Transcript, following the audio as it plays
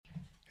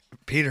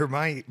Peter,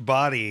 my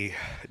body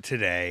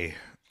today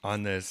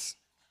on this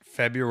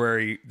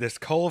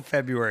cold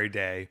February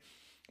day,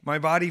 my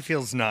body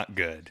feels not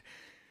good.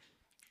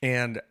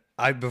 And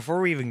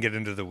before we even get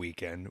into the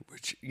weekend,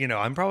 which,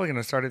 I'm probably going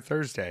to start it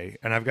Thursday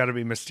and I've got to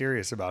be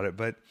mysterious about it,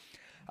 but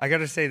I got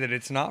to say that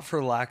it's not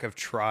for lack of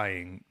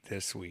trying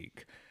this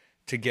week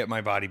to get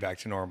my body back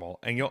to normal.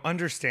 And you'll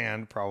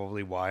understand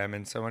probably why I'm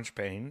in so much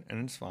pain,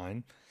 and it's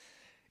fine.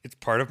 It's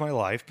part of my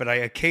life, but I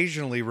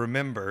occasionally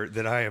remember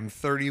that I am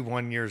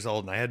 31 years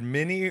old. And I had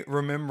many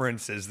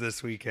remembrances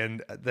this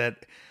weekend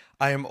that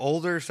I am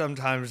older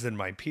sometimes than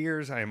my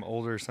peers. I am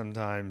older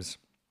sometimes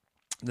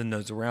than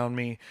those around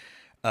me.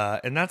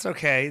 And that's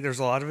okay. There's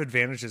a lot of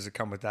advantages that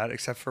come with that,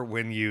 except for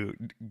when you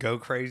go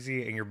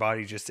crazy and your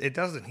body it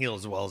doesn't heal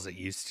as well as it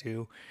used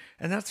to.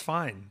 And that's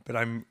fine. But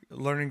I'm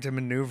learning to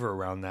maneuver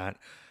around that.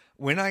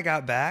 When I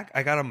got back,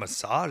 I got a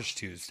massage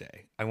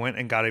Tuesday. I went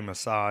and got a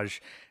massage,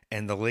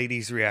 and the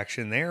lady's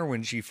reaction there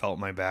when she felt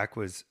my back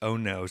was, "Oh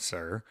no,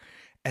 sir."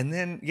 And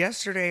then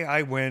yesterday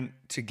I went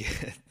to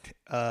get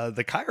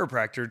the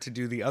chiropractor to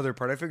do the other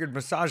part. I figured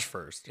massage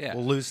first. Yeah.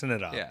 We'll loosen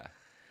it up. Yeah.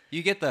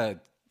 You get the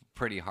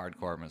pretty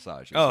hardcore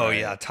massages. Oh, right?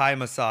 yeah. Thai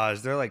massage.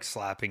 They're like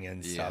slapping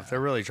in stuff. Yeah.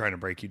 They're really trying to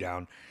break you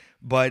down.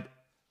 But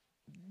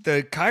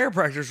the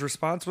chiropractor's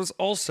response was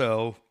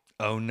also,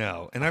 "Oh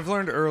no." And I've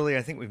learned early,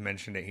 I think we've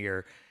mentioned it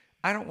here,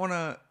 I don't want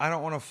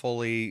to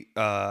fully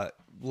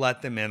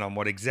let them in on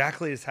what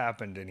exactly has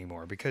happened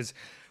anymore, because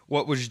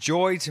what was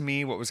joy to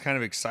me, what was kind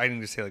of exciting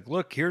to say, like,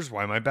 look, here's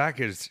why my back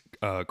is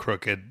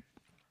crooked.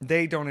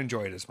 They don't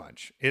enjoy it as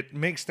much. It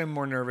makes them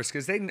more nervous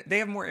because they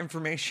have more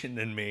information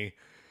than me.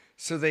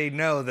 So they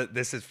know that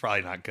this is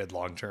probably not good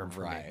long-term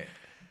for me.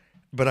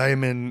 But I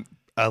am in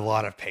a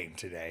lot of pain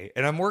today,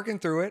 and I'm working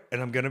through it,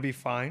 and I'm going to be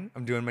fine.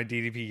 I'm doing my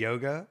DDP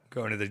yoga,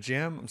 going to the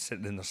gym. I'm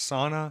sitting in the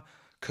sauna,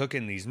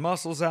 cooking these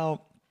muscles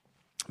out,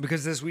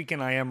 because this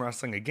weekend I am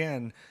wrestling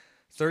again.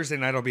 Thursday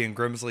night I'll be in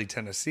Grimsley,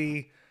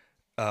 Tennessee.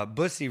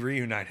 Bussy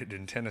reunited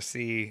in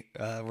Tennessee.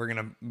 We're going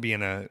to be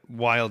in a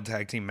wild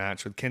tag team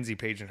match with Kenzie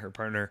Page and her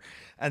partner.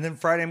 And then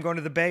Friday I'm going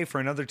to the Bay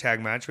for another tag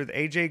match with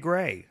AJ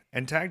Gray.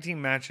 And tag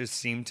team matches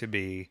seem to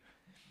be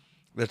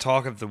the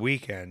talk of the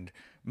weekend,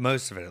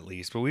 most of it at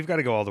least. But we've got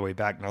to go all the way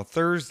back. Now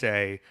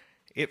Thursday,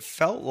 it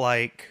felt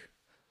like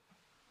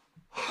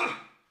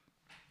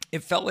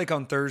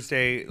on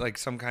Thursday, like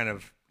some kind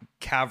of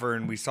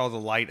cavern. We saw the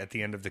light at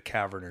the end of the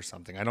cavern or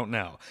something. I don't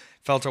know.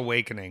 Felt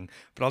awakening.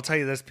 But I'll tell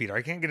you this, Peter,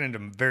 I can't get into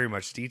very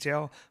much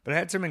detail, but I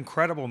had some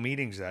incredible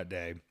meetings that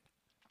day.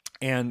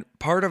 And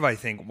part of, I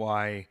think,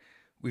 why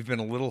we've been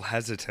a little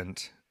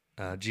hesitant,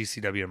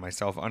 GCW and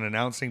myself, on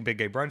announcing Big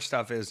Gay Brunch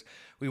stuff is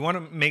we want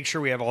to make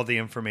sure we have all the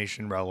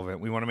information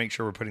relevant. We want to make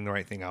sure we're putting the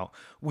right thing out.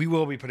 We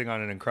will be putting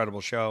on an incredible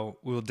show.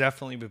 We will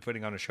definitely be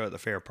putting on a show at the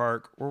Fair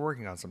Park. We're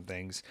working on some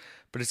things,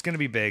 but it's going to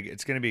be big.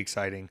 It's going to be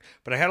exciting.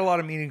 But I had a lot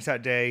of meetings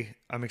that day.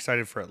 I'm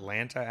excited for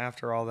Atlanta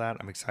after all that.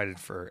 I'm excited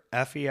for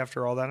Effie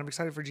after all that. I'm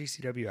excited for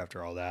GCW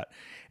after all that.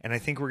 And I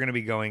think we're going to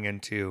be going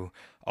into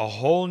a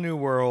whole new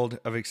world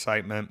of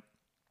excitement.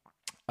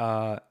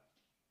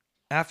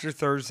 After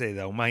Thursday,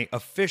 though, my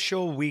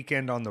official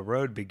weekend on the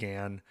road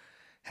began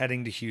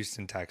heading to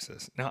Houston,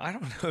 Texas. Now, I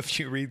don't know if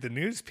you read the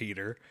news,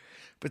 Peter,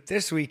 but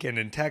this weekend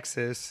in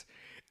Texas,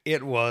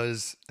 it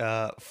was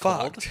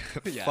fogged.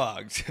 Yeah.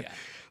 Fogged. Yeah.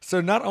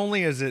 So not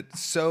only is it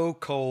so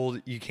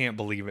cold, you can't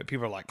believe it.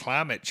 People are like,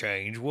 climate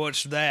change,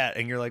 what's that?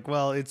 And you're like,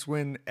 well, it's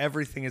when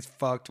everything is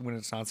fucked when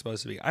it's not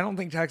supposed to be. I don't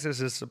think Texas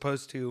is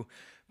supposed to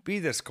be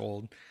this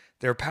cold.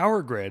 Their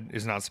power grid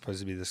is not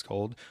supposed to be this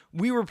cold.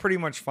 We were pretty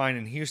much fine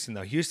in Houston,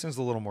 though. Houston's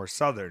a little more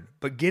southern.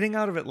 But getting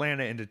out of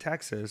Atlanta into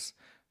Texas,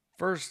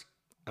 first,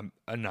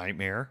 a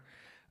nightmare.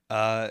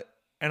 And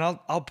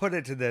I'll put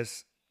it to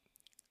this.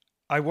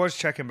 I was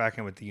checking back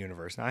in with the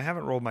universe. Now, I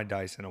haven't rolled my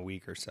dice in a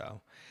week or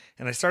so.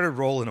 And I started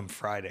rolling them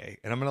Friday.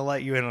 And I'm going to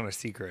let you in on a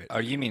secret. Oh,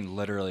 you mean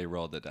literally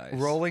roll the dice?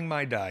 Rolling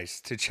my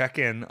dice to check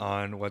in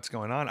on what's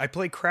going on. I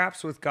play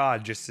craps with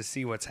God just to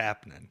see what's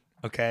happening.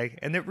 Okay?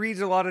 And it reads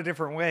a lot of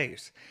different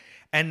ways.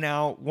 And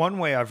now, one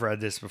way I've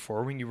read this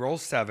before, when you roll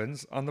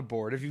sevens on the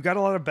board, if you've got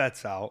a lot of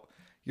bets out,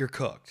 you're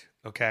cooked,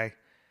 okay?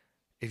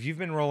 If you've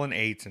been rolling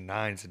eights and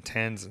nines and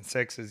tens and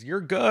sixes,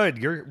 you're good.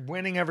 You're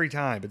winning every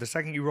time. But the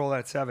second you roll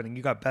that seven and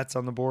you got bets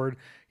on the board,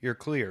 you're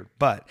clear.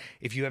 But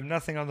if you have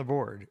nothing on the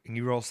board and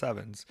you roll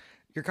sevens,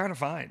 you're kind of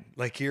fine.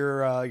 Like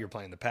you're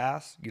playing the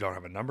pass. You don't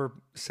have a number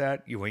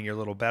set. You win your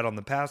little bet on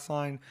the pass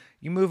line.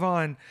 You move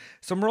on.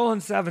 So I'm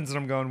rolling sevens and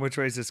I'm going, which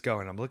way is this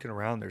going? I'm looking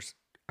around.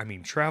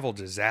 Travel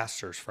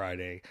disasters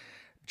Friday.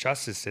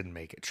 Justice didn't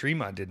make it.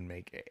 Tremont didn't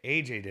make it.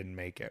 AJ didn't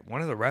make it.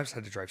 One of the refs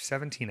had to drive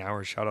 17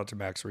 hours. Shout out to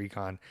Max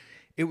Recon.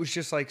 It was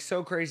just like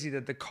so crazy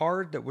that the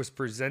card that was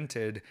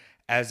presented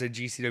as a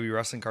GCW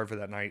wrestling card for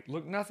that night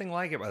looked nothing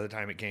like it by the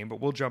time it came, but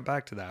we'll jump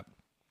back to that.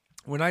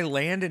 When I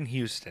land in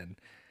Houston,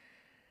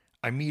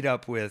 I meet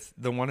up with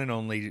the one and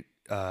only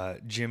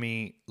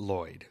Jimmy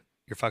Lloyd.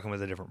 You're fucking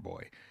with a different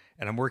boy.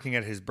 And I'm working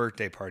at his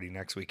birthday party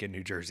next week in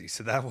New Jersey.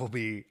 So that will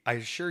be, I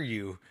assure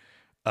you,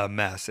 a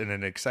mess and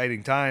an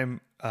exciting time.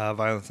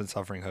 Violence and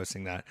Suffering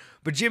hosting that.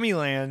 But Jimmy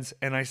lands,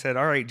 and I said,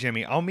 all right,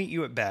 Jimmy, I'll meet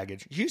you at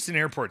baggage. Houston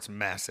Airport's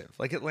massive.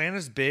 Like,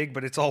 Atlanta's big,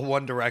 but it's all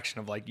one direction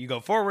of, like, you go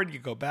forward, you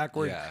go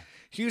backward. Yeah.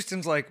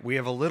 Houston's like, we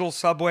have a little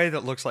subway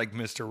that looks like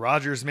Mr.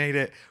 Rogers made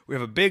it. We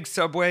have a big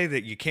subway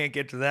that you can't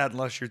get to that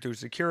unless you're through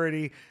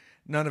security.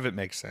 None of it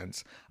makes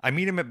sense. I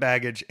meet him at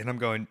baggage, and I'm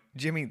going,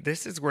 Jimmy,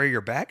 this is where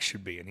your bag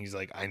should be. And he's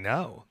like, I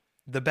know.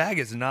 The bag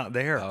is not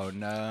there. Oh,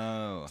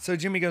 no. So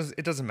Jimmy goes,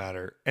 it doesn't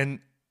matter. And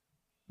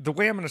the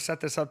way I'm going to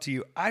set this up to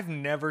you, I've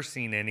never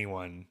seen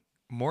anyone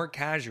more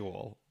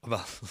casual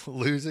about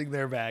losing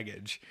their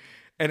baggage.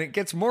 And it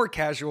gets more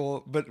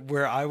casual, but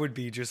where I would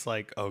be just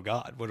like, oh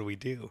God, what do we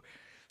do?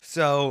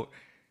 So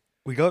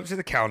we go up to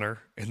the counter,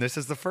 and this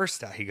is the first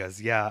stat. He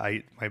goes, yeah,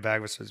 my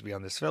bag was supposed to be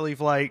on this Philly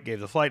flight, gave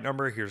the flight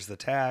number, here's the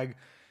tag.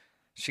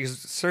 She goes,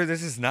 sir,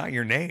 this is not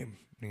your name.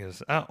 And he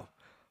goes, oh.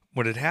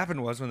 What had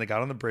happened was when they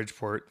got on the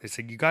Bridgeport, they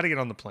said, you got to get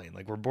on the plane.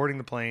 Like, we're boarding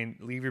the plane.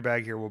 Leave your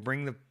bag here. We'll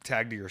bring the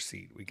tag to your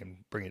seat. We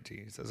can bring it to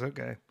you. He says,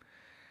 okay.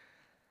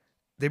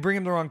 They bring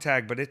him the wrong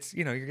tag, but it's,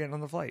 you're getting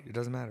on the flight. It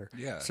doesn't matter.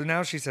 Yeah. So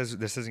now she says,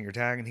 this isn't your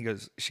tag. And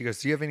she goes,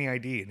 do you have any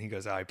ID? And he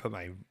goes, I put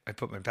my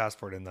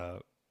passport in the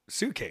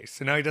suitcase.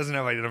 So now he doesn't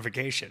have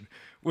identification,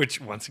 which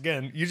once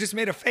again, you just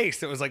made a face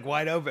that was like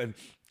wide open.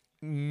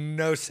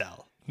 No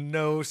cell.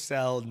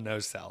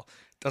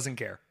 Doesn't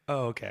care.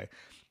 Oh, okay.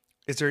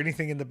 Is there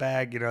anything in the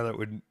bag, that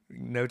would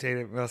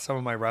notate it? Well, some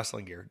of my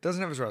wrestling gear.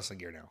 Doesn't have his wrestling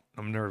gear now.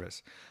 I'm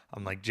nervous.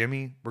 I'm like,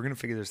 Jimmy, we're going to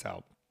figure this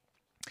out.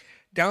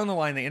 Down the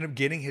line, they end up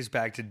getting his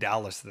bag to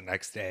Dallas the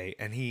next day,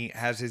 and he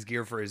has his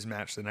gear for his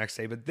match the next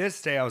day. But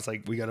this day, I was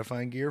like, we got to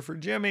find gear for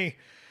Jimmy.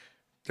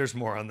 There's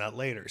more on that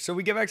later. So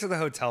we get back to the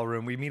hotel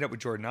room. We meet up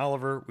with Jordan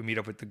Oliver. We meet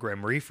up with the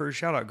Grim Reaper.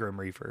 Shout out Grim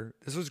Reaper.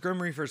 This was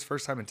Grim Reaper's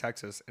first time in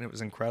Texas, and it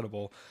was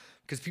incredible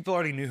because people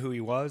already knew who he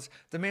was.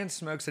 The man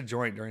smokes a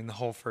joint during the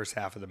whole first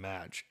half of the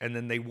match, and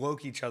then they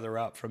woke each other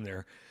up from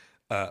their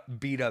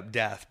beat up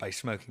death by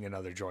smoking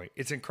another joint.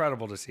 It's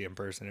incredible to see in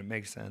person. It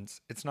makes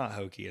sense. It's not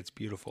hokey. It's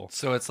beautiful.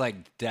 So it's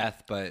like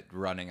death, but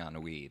running on a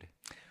weed.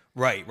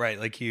 Right.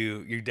 Like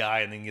you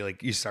die, and then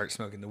you start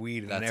smoking the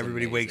weed, and then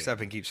everybody wakes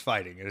up and keeps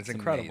fighting, and it's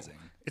incredible. Amazing.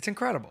 It's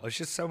incredible. It's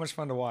just so much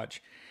fun to watch.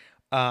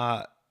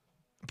 But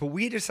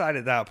we decided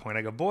at that point,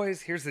 I go,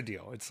 boys, here's the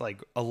deal. It's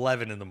like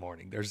 11 in the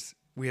morning.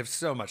 We have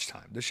so much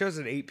time. The show's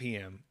at 8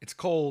 p.m. It's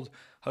cold.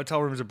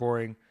 Hotel rooms are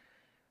boring.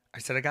 I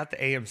said, I got the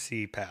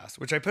AMC pass,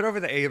 which I put over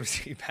the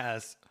AMC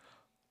pass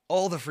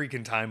all the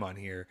freaking time on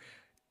here.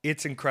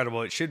 It's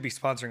incredible. It should be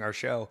sponsoring our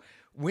show.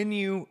 When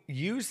you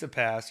use the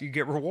pass, you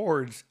get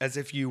rewards as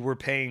if you were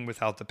paying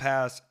without the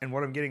pass. And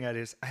what I'm getting at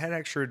is I had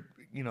extra,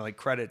 like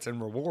credits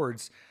and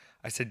rewards.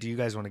 I said, do you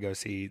guys want to go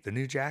see the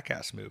new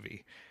Jackass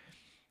movie?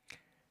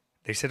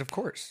 They said, of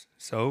course.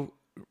 So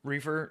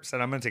Reefer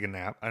said, I'm going to take a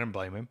nap. I didn't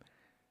blame him.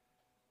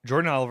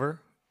 Jordan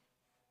Oliver,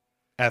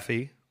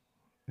 Effie,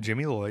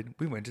 Jimmy Lloyd,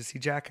 we went to see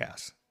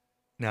Jackass.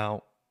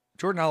 Now,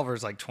 Jordan Oliver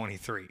is like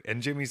 23,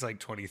 and Jimmy's like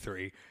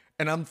 23,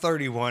 and I'm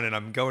 31, and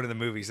I'm going to the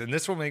movies. And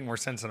this will make more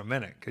sense in a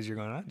minute, because you're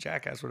going,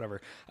 Jackass, whatever.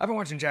 I've been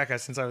watching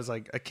Jackass since I was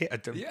like a kid,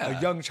 a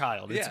young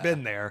child. It's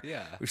been there.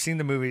 Yeah. We've seen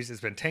the movies.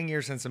 It's been 10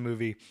 years since the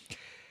movie.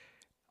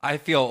 I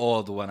feel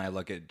old when I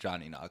look at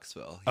Johnny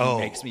Knoxville. He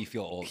makes me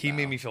feel old. He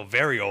made me feel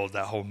very old,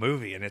 that whole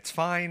movie, and it's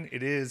fine.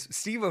 It is.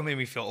 Steve-O made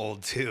me feel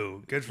old,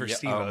 too. Good for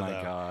Steve-O, Oh, my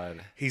though.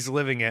 God. He's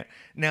living it.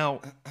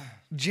 Now,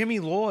 Jimmy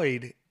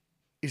Lloyd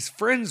is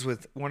friends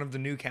with one of the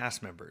new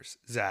cast members,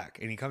 Zach,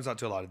 and he comes out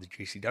to a lot of the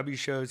GCW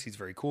shows. He's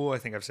very cool. I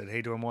think I've said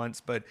hey to him once,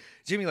 but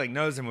Jimmy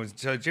knows him.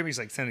 So Jimmy's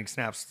sending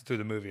snaps through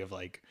the movie of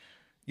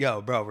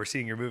yo, bro, we're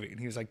seeing your movie. And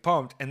he was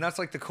pumped. And that's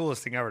the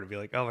coolest thing ever to be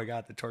oh my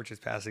God, the torch is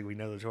passing. We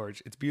know the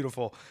torch. It's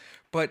beautiful.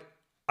 But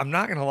I'm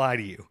not going to lie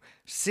to you.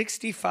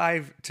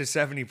 65 to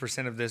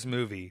 70% of this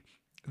movie,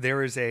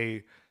 there is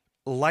a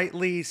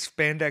lightly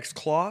spandex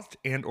cloth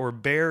and or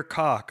bare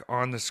cock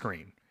on the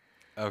screen.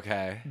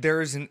 Okay.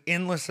 There is an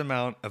endless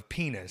amount of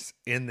penis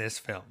in this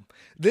film.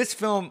 This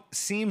film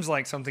seems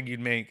like something you'd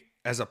make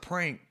as a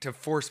prank to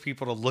force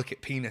people to look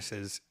at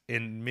penises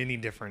in many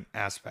different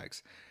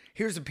aspects.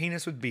 Here's a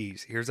penis with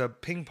bees. Here's a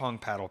ping pong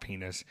paddle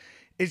penis.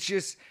 It's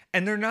just,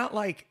 and they're not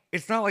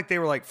it's not like they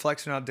were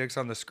flexing out dicks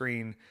on the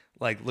screen.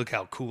 Look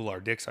how cool our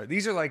dicks are.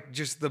 These are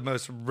just the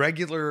most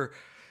regular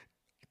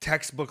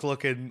textbook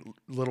looking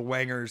little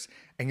wangers.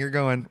 And you're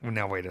going, well,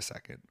 now wait a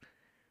second.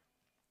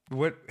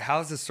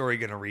 How's the story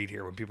going to read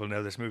here when people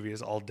know this movie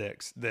is all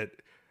dicks? That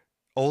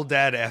old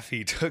dad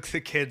Effie took the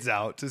kids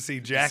out to see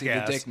Jackass. See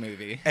the dick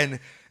movie. And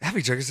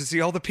Effie took us to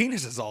see all the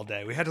penises all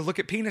day. We had to look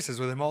at penises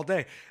with him all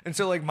day. And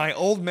so my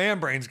old man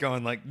brain's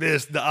going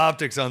the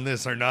optics on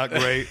this are not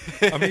great.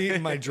 I'm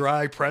eating my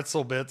dry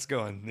pretzel bits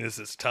going, this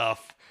is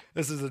tough.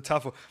 This is a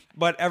tough one.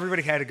 But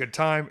everybody had a good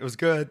time. It was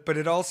good. But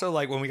it also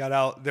when we got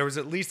out, there was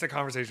at least a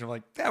conversation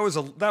of that was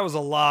a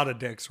lot of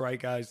dicks,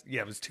 right, guys?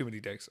 Yeah, it was too many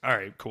dicks. All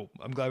right, cool.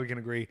 I'm glad we can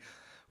agree.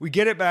 We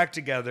get it back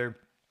together.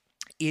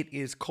 It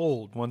is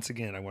cold. Once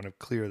again, I want to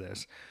clear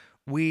this.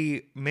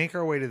 We make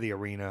our way to the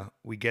arena.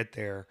 We get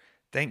there.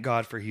 Thank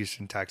God for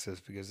Houston, Texas,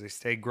 because they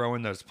stayed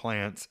growing those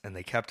plants and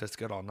they kept us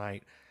good all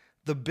night.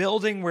 The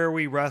building where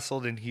we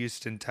wrestled in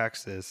Houston,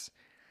 Texas,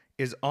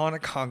 is on a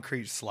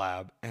concrete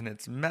slab and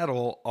it's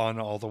metal on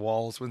all the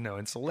walls with no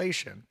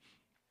insulation.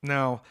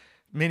 Now,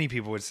 many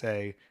people would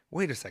say,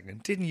 wait a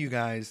second, didn't you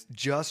guys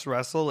just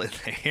wrestle in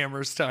the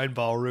Hammerstein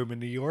Ballroom in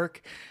New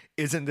York?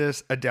 Isn't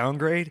this a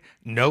downgrade?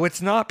 No,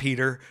 it's not,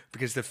 Peter,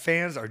 because the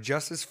fans are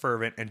just as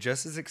fervent and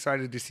just as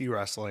excited to see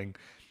wrestling,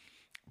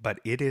 but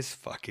it is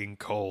fucking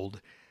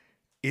cold.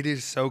 It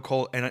is so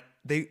cold. And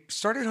they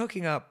started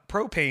hooking up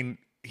propane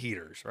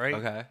heaters, right?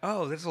 Okay.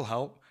 Oh, this will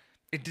help.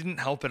 It didn't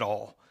help at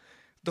all.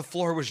 The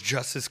floor was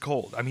just as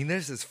cold. I mean,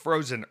 this is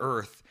frozen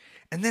earth.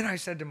 And then I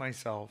said to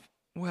myself,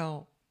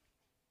 well,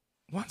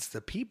 once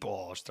the people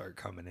all start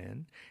coming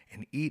in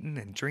and eating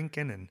and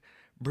drinking and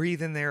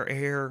breathing their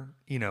air,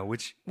 you know,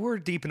 which we're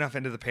deep enough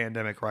into the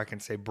pandemic where I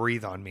can say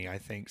breathe on me, I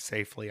think,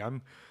 safely.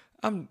 I'm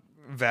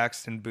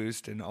vaxxed and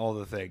boosted and all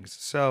the things.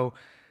 So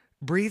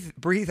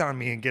breathe on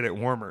me and get it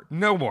warmer.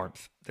 No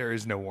warmth. There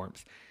is no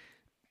warmth.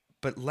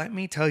 But let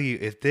me tell you,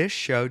 if this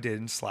show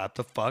didn't slap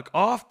the fuck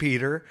off,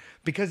 Peter,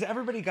 because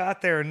everybody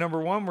got there and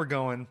number one, we're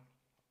going,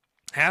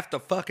 half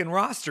the fucking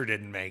roster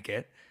didn't make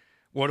it.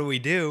 What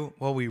do?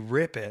 Well, we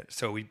rip it.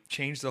 So we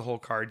change the whole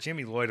card.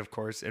 Jimmy Lloyd, of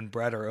course, and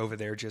Brett are over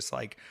there just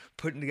like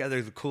putting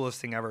together the coolest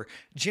thing ever.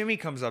 Jimmy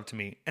comes up to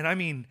me. And I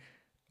mean,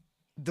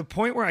 the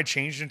point where I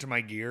changed into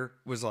my gear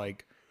was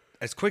like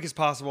as quick as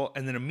possible.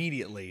 And then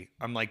immediately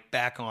I'm like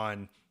back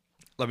on.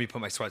 Let me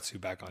put my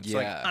sweatsuit back on. So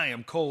like, I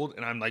am cold.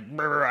 And I'm like,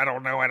 I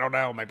don't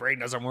know. My brain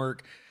doesn't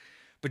work.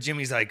 But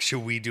Jimmy's like,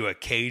 should we do a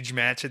cage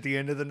match at the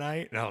end of the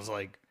night? And I was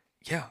like,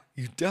 yeah,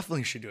 you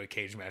definitely should do a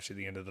cage match at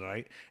the end of the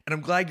night. And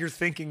I'm glad you're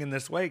thinking in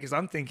this way because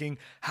I'm thinking,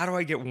 how do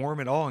I get warm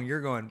at all? And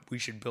you're going, we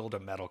should build a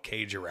metal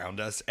cage around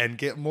us and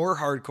get more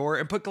hardcore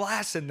and put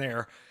glass in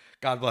there.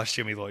 God bless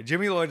Jimmy Lloyd.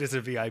 Jimmy Lloyd is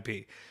a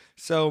VIP.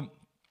 So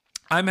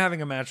I'm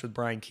having a match with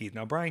Brian Keith.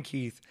 Now, Brian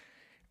Keith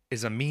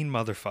is a mean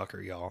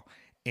motherfucker, y'all.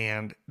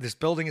 And this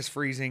building is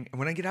freezing. And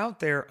when I get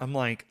out there, I'm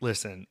like,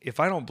 listen, if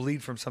I don't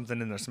bleed from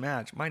something in this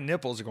match, my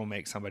nipples are going to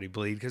make somebody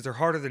bleed because they're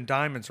harder than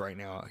diamonds right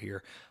now out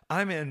here.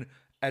 I'm in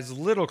as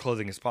little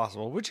clothing as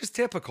possible, which is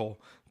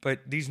typical, but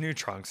these new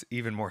trunks,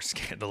 even more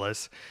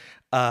scandalous.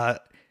 And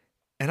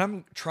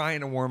I'm trying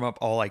to warm up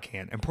all I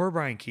can. And poor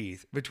Brian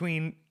Keith,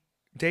 between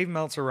Dave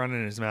Meltzer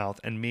running his mouth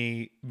and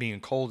me being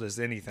cold as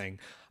anything,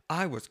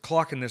 I was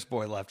clocking this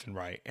boy left and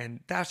right.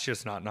 And that's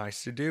just not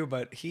nice to do,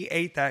 but he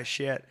ate that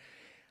shit.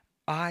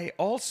 I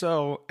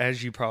also,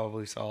 as you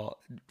probably saw,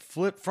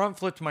 front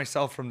flipped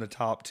myself from the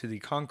top to the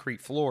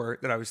concrete floor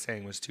that I was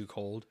saying was too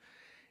cold.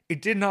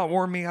 It did not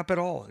warm me up at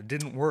all. It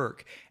didn't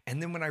work.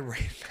 And then when I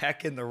ran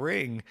back in the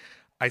ring,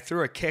 I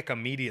threw a kick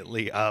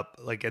immediately up,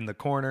 like in the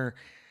corner.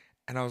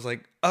 And I was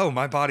like, oh,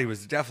 my body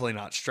was definitely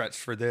not stretched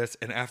for this.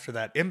 And after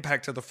that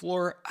impact to the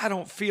floor, I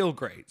don't feel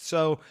great.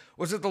 So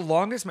was it the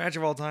longest match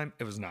of all time?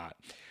 It was not.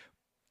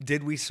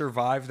 Did we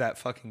survive that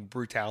fucking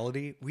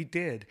brutality? We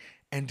did.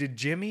 And did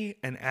Jimmy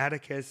and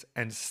Atticus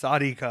and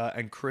Sadika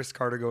and Chris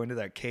Carter go into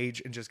that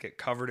cage and just get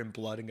covered in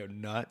blood and go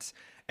nuts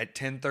at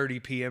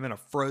 10:30 p.m. in a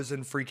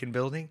frozen freaking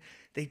building?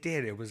 They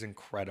did. It was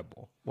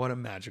incredible. What a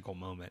magical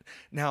moment.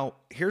 Now,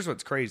 here's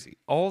what's crazy.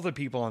 All the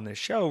people on this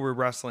show were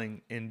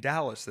wrestling in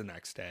Dallas the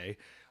next day.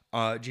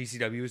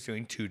 GCW was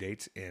doing 2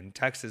 dates in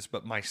Texas.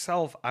 But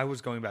myself, I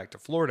was going back to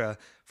Florida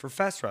for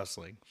Fest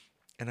Wrestling.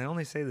 And I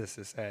only say this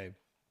to say,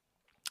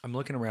 I'm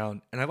looking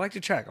around and I like to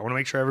check. I want to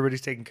make sure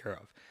everybody's taken care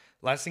of.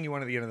 Last thing you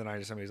want at the end of the night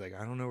is somebody's like,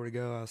 I don't know where to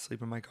go. I'll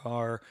sleep in my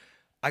car.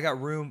 I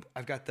got room.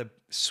 I've got the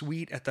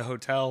suite at the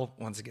hotel.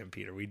 Once again,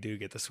 Peter, we do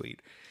get the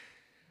suite.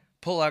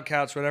 Pull out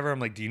couch, whatever. I'm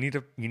like, do you need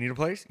a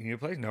place? You need a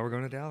place? No, we're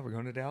going to Dallas. We're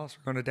going to Dallas.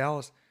 We're going to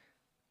Dallas.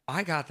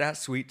 I got that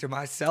suite to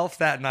myself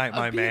that night,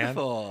 my man.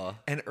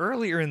 And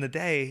earlier in the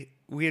day,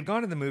 we had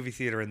gone to the movie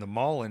theater in the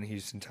mall in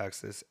Houston,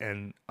 Texas,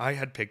 and I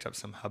had picked up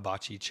some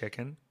hibachi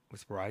chicken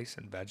with rice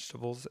and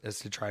vegetables as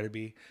to try to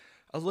be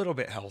a little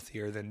bit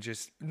healthier than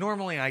just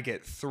normally I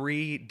get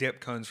 3 dip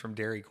cones from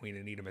Dairy Queen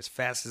and eat them as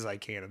fast as I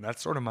can. And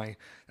that's sort of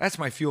that's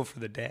my fuel for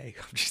the day.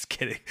 I'm just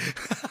kidding.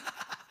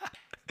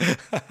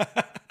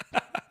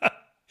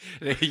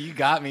 You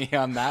got me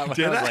on that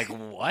one. I was like,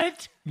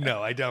 what?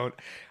 No, I don't.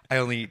 I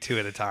only eat 2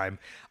 at a time.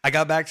 I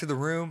got back to the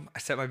room. I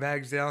set my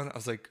bags down. I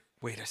was like,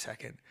 wait a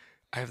second.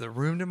 I have the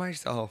room to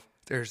myself.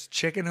 There's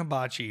chicken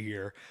hibachi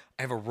here.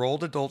 I have a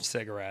rolled adult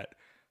cigarette.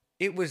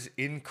 It was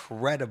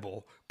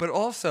incredible. But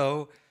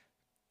also,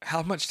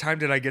 how much time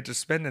did I get to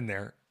spend in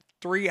there?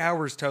 3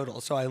 hours total.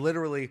 So I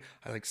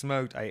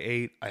smoked, I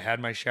ate, I had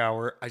my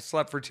shower, I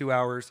slept for 2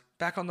 hours,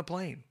 back on the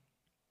plane.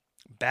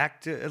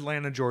 Back to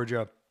Atlanta,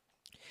 Georgia.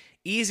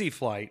 Easy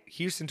flight,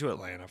 Houston to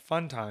Atlanta,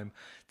 fun time.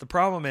 The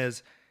problem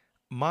is,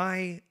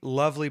 my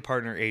lovely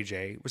partner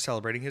AJ was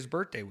celebrating his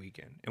birthday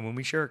weekend. And when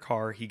we share a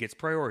car, he gets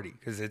priority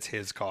because it's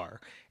his car.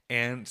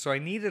 And so I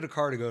needed a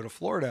car to go to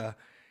Florida.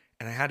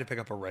 And I had to pick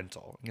up a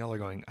rental. Y'all are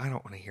going, I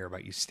don't want to hear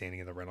about you standing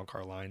in the rental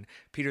car line.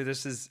 Peter,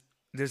 this is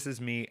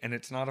me, and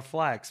it's not a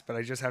flex, but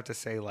I just have to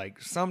say,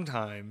 like,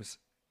 sometimes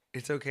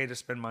it's okay to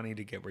spend money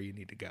to get where you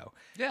need to go.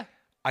 Yeah.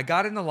 I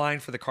got in the line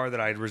for the car that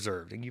I had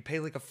reserved, and you pay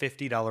like a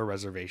 $50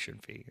 reservation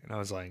fee. And I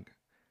was like,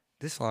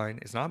 this line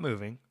is not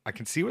moving. I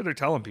can see what they're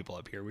telling people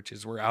up here, which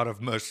is we're out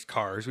of most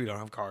cars. We don't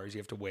have cars. You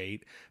have to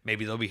wait.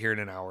 Maybe they'll be here in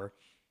an hour.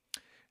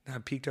 And I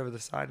peeked over the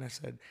side and I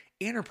said,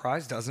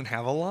 Enterprise doesn't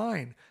have a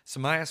line. So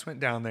my ass went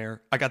down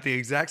there. I got the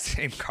exact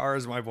same car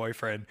as my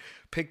boyfriend,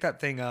 picked that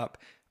thing up,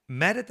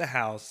 met at the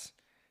house,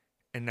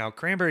 and now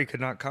Cranberry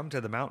could not come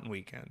to the mountain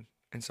weekend.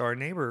 And so our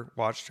neighbor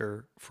watched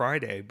her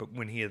Friday, but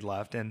when he had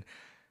left, and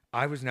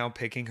I was now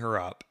picking her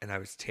up and I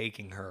was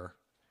taking her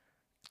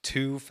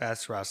to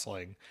Fest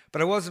Wrestling.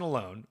 But I wasn't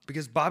alone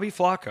because Bobby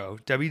Flacco,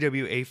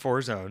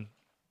 WWA4's own,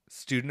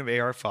 student of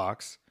AR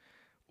Fox,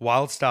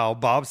 Wild Style,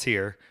 Bob's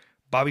here.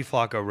 Bobby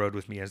Flacco rode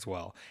with me as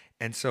well.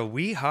 And so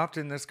we hopped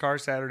in this car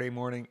Saturday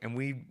morning and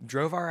we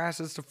drove our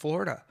asses to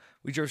Florida.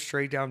 We drove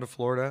straight down to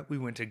Florida. We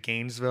went to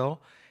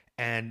Gainesville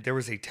and there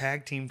was a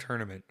tag team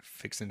tournament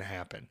fixing to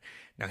happen.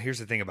 Now, here's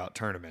the thing about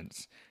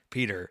tournaments.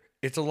 Peter,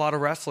 it's a lot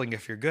of wrestling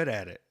if you're good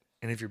at it.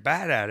 And if you're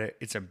bad at it,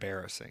 it's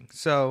embarrassing.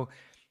 So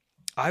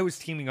I was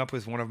teaming up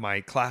with one of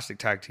my classic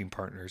tag team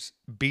partners,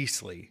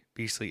 Beastly.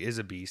 Beastly is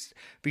a beast.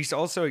 Beast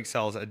also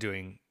excels at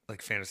doing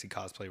like fantasy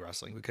cosplay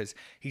wrestling because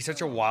he's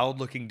such a wild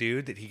looking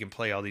dude that he can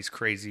play all these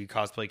crazy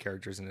cosplay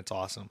characters and it's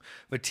awesome.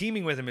 But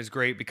teaming with him is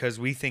great because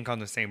we think on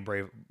the same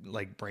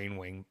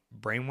brainwing.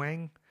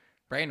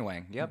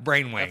 Yep.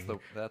 Brainwing.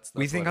 That's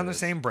we think what on it the is.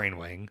 same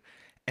brainwing.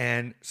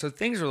 And so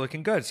things are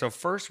looking good. So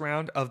first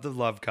round of the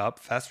Love Cup,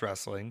 Fest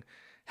Wrestling,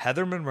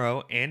 Heather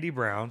Monroe, Andy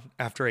Brown,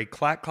 after a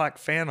clack clack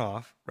fan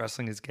off,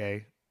 wrestling is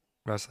gay.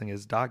 Wrestling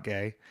is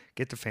 .gay.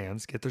 Get the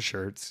fans, get the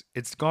shirts.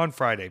 It's gone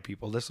Friday,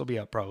 people. This will be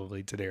up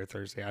probably today or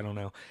Thursday. I don't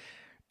know.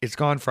 It's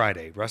gone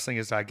Friday. Wrestling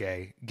is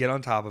 .gay. Get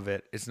on top of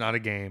it. It's not a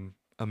game.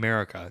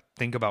 America,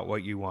 think about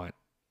what you want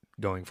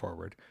going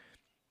forward.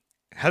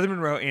 Heather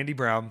Monroe, Andy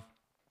Brown,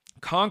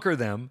 conquer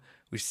them.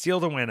 We steal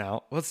the win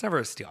out. Well, it's never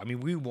a steal. I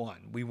mean, we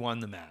won. We won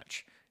the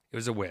match. It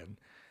was a win.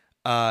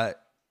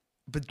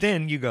 But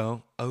then you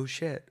go, oh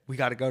shit, we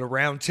got to go to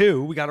round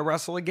 2. We got to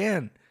wrestle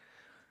again.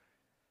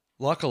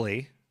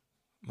 Luckily,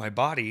 my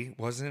body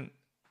wasn't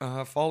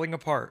falling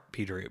apart.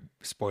 Peter,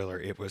 spoiler,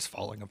 it was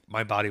falling.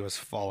 My body was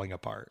falling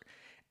apart.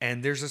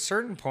 And there's a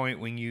certain point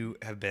when you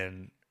have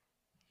been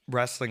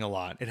wrestling a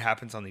lot. It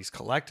happens on these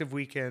collective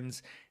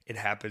weekends. It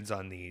happens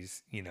on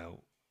these,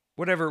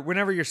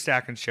 whenever you're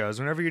stacking shows,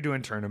 whenever you're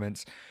doing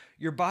tournaments,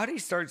 your body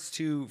starts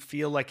to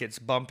feel like it's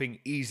bumping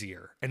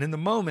easier. And in the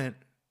moment,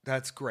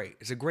 that's great.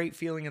 It's a great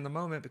feeling in the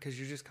moment because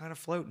you're just kind of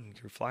floating.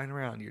 You're flying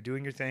around. You're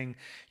doing your thing.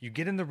 You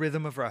get in the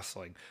rhythm of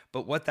wrestling.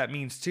 But what that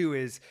means too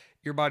is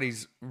your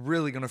body's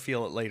really going to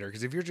feel it later.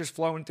 Because if you're just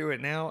flowing through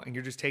it now and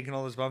you're just taking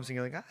all those bumps and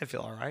you're like, I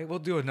feel all right. We'll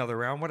do another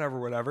round,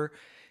 whatever.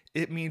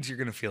 It means you're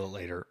going to feel it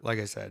later. Like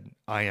I said,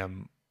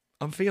 I'm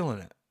feeling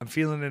it. I'm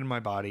feeling it in my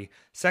body.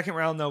 Second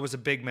round though was a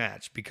big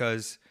match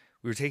because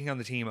we were taking on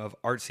the team of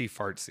Artsy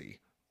Fartsy,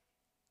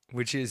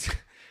 which is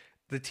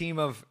the team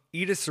of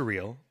Edith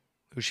Surreal,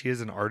 who she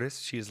is an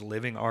artist. She is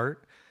living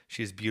art.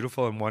 She is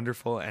beautiful and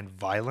wonderful and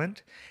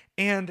violent.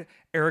 And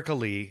Erica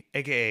Lee,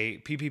 a.k.a.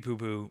 Pee Pee Poo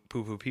Poo,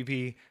 Poo Poo Pee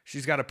Pee.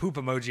 She's got a poop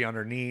emoji on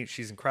her knee.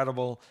 She's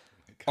incredible.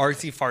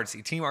 Artsy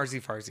Fartsy, Team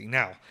Artsy Fartsy.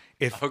 Now,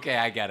 Okay,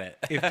 I get it.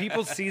 if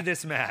people see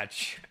this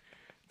match,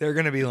 they're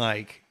going to be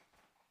like,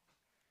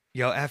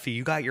 yo, Effie,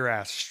 you got your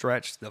ass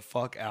stretched the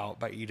fuck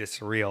out by Edith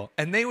Surreal.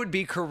 And they would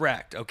be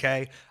correct,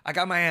 okay? I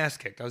got my ass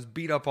kicked. I was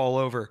beat up all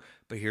over.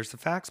 But here's the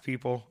facts,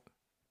 people.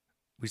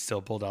 We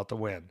still pulled out the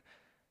win.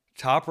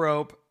 Top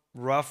rope,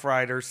 Rough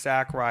Rider,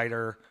 Sack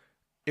Rider.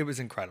 It was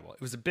incredible.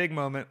 It was a big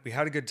moment. We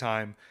had a good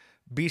time.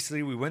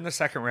 Beastly, we win the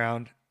second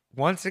round.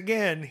 Once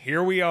again,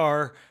 here we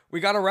are. We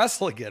got to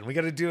wrestle again. We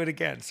got to do it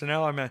again. So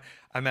now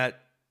I'm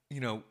at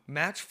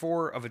match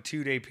 4 of a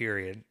 2-day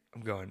period.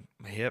 I'm going,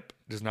 my hip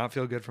does not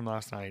feel good from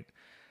last night.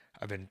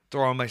 I've been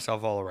throwing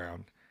myself all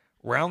around.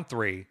 Round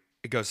 3,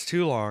 it goes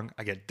too long.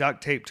 I get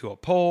duct taped to a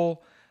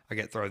pole. I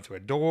get thrown through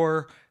a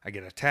door. I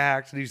get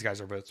attacked. These guys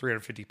are both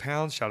 350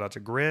 pounds. Shout out to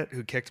Grit,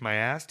 who kicked my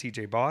ass.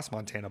 TJ Boss,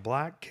 Montana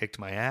Black, kicked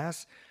my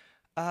ass.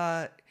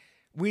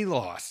 We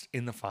lost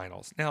in the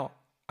finals. Now,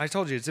 I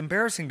told you, it's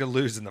embarrassing to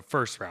lose in the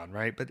first round,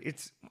 right? But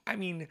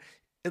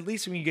at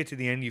least when you get to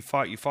the end, you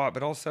fought.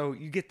 But also,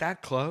 you get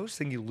that close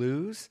and you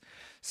lose.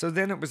 So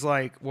then it was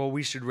like, well,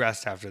 we should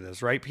rest after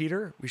this, right,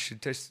 Peter? We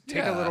should just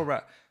take a little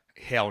rest.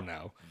 Hell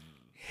no.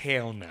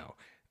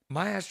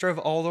 My ass drove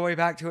all the way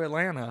back to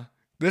Atlanta.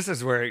 This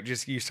is where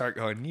you start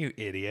going, you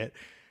idiot.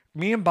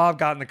 Me and Bob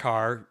got in the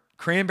car,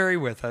 Cranberry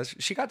with us.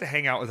 She got to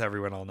hang out with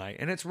everyone all night.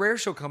 And it's rare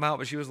she'll come out,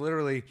 but she was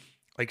literally,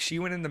 she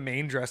went in the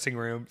main dressing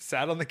room,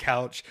 sat on the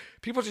couch.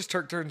 People just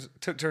took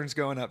turns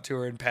going up to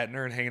her and petting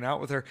her and hanging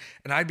out with her.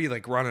 And I'd be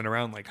running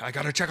around I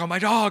got to check on my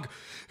dog.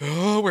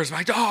 Oh, where's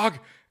my dog?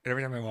 And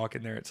every time I walk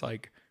in there, it's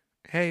like,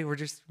 hey,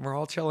 we're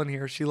all chilling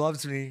here. She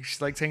loves me. She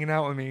likes hanging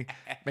out with me,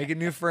 making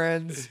new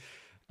friends.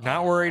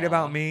 Not worried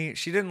about me.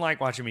 She didn't like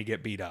watching me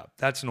get beat up.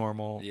 That's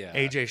normal. Yeah.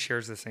 AJ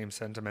shares the same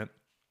sentiment.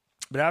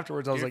 But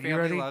afterwards, I was Your like, "You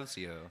family ready?" loves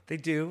you. They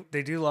do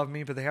love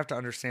me, but they have to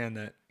understand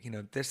that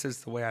this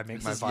is the way I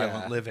make my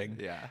violent living.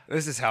 Yeah.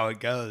 This is how it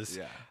goes.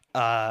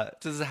 Yeah.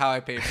 This is how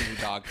I pay for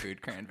your dog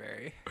food,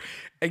 Cranberry.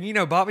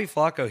 And Bobby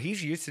Flacco,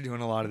 he's used to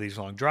doing a lot of these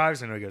long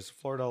drives. I know he goes to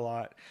Florida a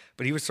lot,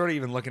 but he was sort of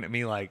even looking at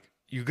me like,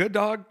 "You good,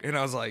 dog?" And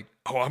I was like,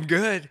 "Oh, I'm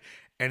good."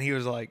 And he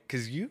was like,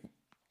 "Cause you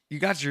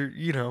got your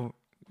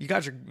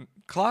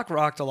clock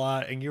rocked a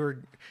lot and you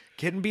were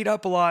getting beat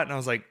up a lot." And I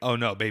was like, "Oh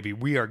no, baby,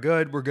 we are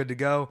good. We're good to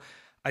go."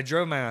 I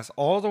drove my ass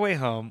all the way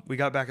home. We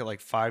got back at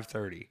like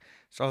 5:30.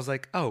 So I was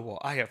like, "Oh,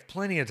 well, I have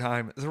plenty of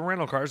time. The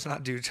rental car's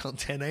not due till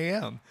 10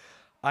 a.m.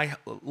 I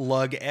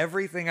lug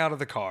everything out of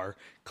the car,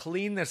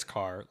 clean this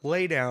car,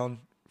 lay down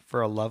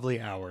for a lovely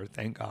hour,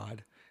 thank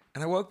God.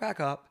 And I woke back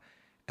up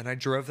and I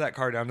drove that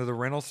car down to the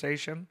rental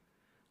station.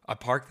 I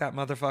parked that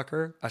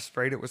motherfucker. I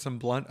sprayed it with some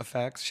blunt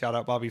effects. Shout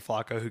out Bobby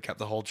Flacco, who kept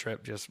the whole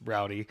trip just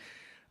rowdy.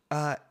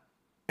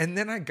 And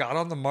then I got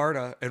on the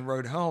MARTA and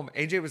rode home.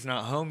 AJ was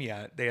not home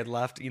yet. They had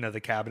left, the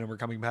cabin and were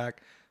coming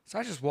back. So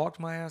I just walked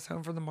my ass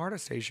home from the MARTA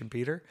station,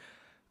 Peter.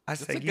 I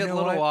said, It's a good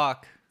little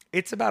walk.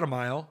 It's about a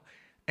mile.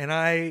 And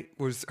I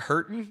was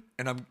hurting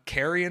and I'm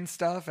carrying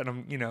stuff and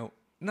I'm,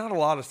 not a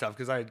lot of stuff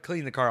because I had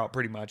cleaned the car out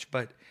pretty much.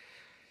 But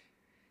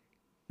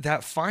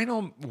that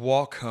final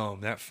walk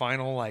home, that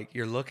final, like,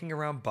 you're looking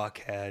around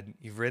Buckhead,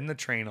 you've ridden the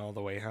train all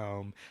the way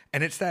home,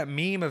 and it's that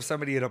meme of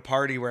somebody at a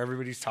party where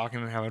everybody's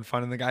talking and having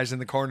fun, and the guy's in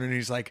the corner, and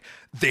he's like,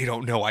 "They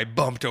don't know I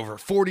bumped over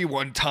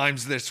 41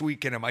 times this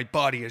weekend, and my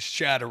body is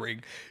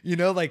shattering."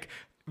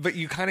 But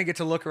you kind of get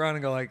to look around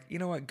and go like, "You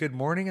know what? Good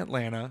morning,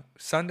 Atlanta.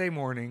 Sunday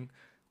morning.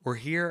 We're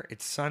here.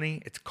 It's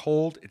sunny. It's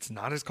cold. It's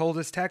not as cold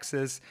as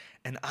Texas.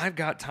 And I've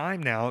got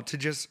time now to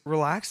just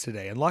relax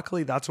today." And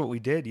luckily, that's what we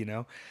did,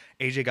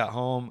 AJ got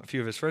home. A few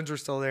of his friends were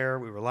still there.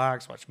 We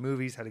relaxed, watched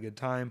movies, had a good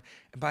time.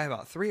 And by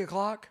about 3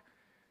 o'clock,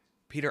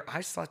 Peter, I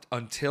slept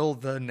until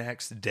the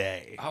next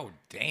day. Oh,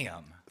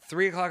 damn.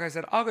 3 o'clock, I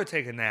said, I'll go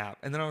take a nap.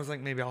 And then I was like,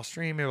 maybe I'll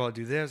stream. Maybe I'll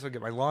do this. I'll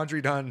get my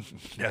laundry done.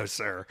 No,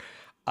 sir.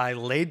 I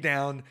laid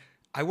down.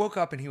 I woke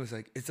up and he was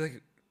like, "It's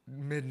like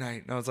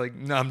midnight." And I was like,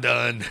 "No, I'm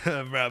done.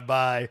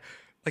 Bye."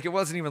 Like, it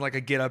wasn't even like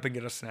a get up and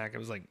get a snack. It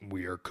was like,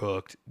 "We are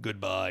cooked.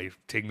 Goodbye.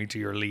 Take me to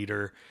your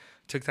leader."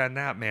 Took that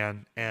nap,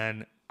 man.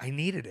 And I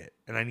needed it.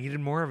 And I needed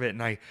more of it.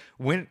 And I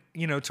went,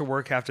 to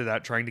work after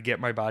that, trying to get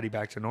my body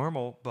back to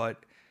normal.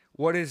 But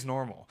what is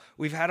normal?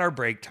 We've had our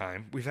break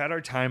time. We've had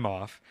our time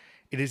off.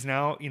 It is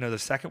now, the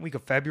second week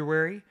of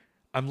February.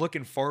 I'm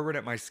looking forward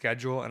at my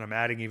schedule and I'm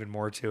adding even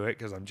more to it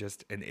because I'm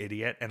just an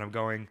idiot. And I'm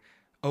going,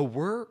 "Oh,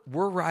 we're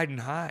riding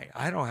high.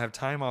 I don't have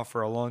time off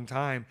for a long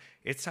time.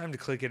 It's time to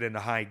click it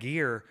into high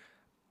gear."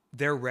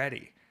 They're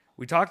ready.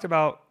 We talked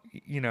about,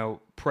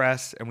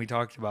 press, and we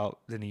talked about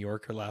the New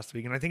Yorker last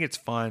week. And I think it's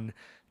fun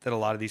that a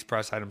lot of these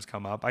press items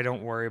come up. I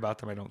don't worry about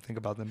them. I don't think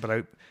about them.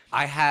 But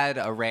I had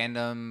a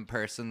random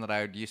person that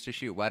I used to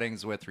shoot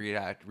weddings with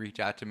reach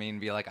out to me and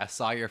be like, "I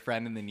saw your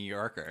friend in the New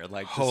Yorker."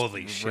 Like,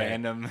 holy shit.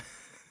 Random.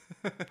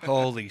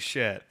 Holy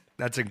shit.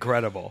 That's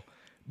incredible.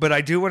 But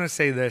I do want to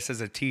say this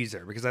as a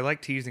teaser because I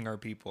like teasing our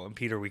people. And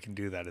Peter, we can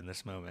do that in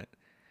this moment.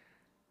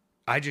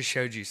 I just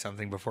showed you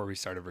something before we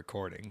started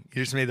recording.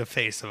 You just made the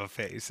face of a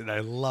face, and I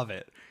love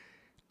it.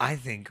 I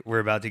think we're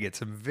about to get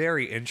some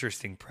very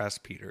interesting press,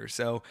 Peter.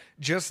 So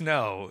just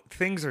know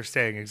things are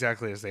staying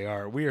exactly as they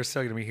are. We are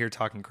still going to be here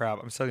talking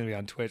crap. I'm still going to be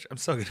on Twitch. I'm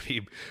still going to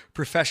be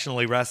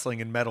professionally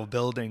wrestling in metal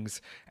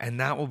buildings. And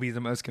that will be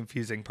the most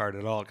confusing part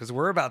at all because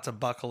we're about to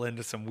buckle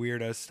into some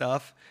weirdo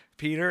stuff,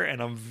 Peter.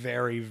 And I'm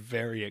very,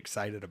 very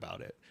excited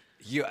about it.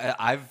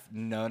 I've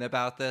known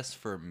about this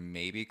for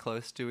maybe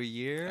close to a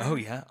year. Oh,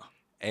 yeah.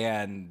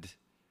 And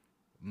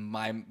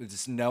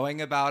just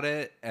knowing about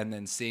it and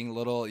then seeing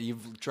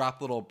you've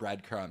dropped little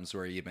breadcrumbs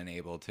where you've been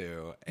able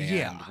to.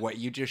 And what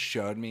you just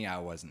showed me, I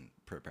wasn't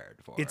prepared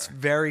for. It's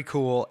very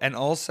cool. And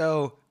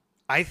also,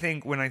 I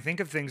think when I think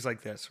of things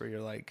like this, where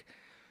you're like,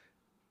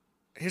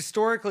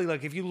 historically,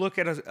 like if you look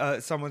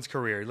at someone's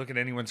career, look at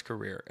anyone's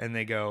career and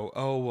they go,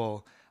 "Oh,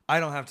 well, I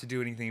don't have to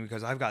do anything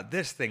because I've got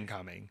this thing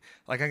coming."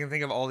 Like I can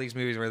think of all these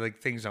movies where like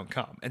things don't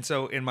come. And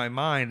so in my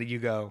mind, you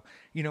go,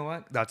 "You know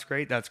what? That's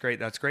great. That's great.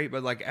 That's great."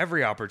 But like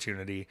every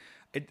opportunity,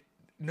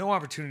 no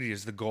opportunity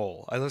is the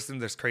goal. I listened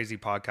to this crazy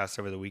podcast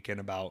over the weekend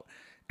about,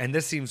 and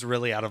this seems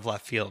really out of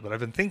left field, but I've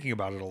been thinking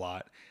about it a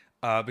lot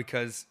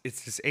because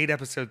it's this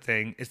 8-episode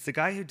thing. It's the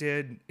guy who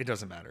did, it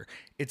doesn't matter.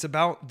 It's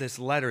about this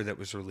letter that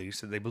was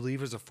released that they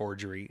believe is a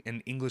forgery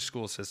in English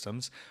school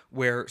systems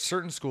where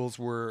certain schools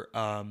were,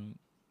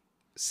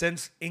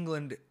 since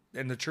England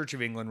and the Church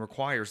of England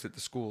requires that the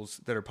schools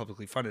that are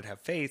publicly funded have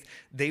faith,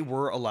 they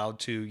were allowed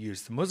to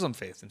use the Muslim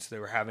faith. And so they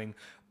were having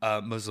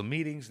Muslim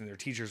meetings and their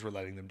teachers were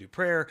letting them do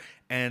prayer.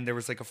 And there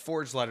was like a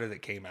forged letter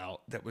that came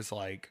out that was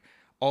like,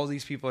 all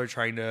these people are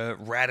trying to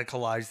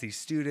radicalize these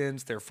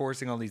students. They're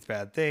forcing all these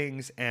bad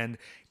things. And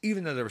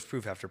even though there was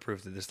proof after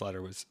proof that this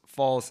letter was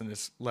false and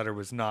this letter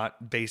was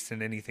not based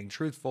in anything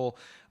truthful,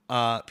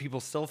 people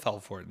still fell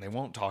for it and they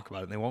won't talk about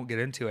it and they won't get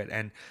into it.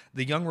 And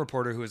the young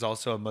reporter, who is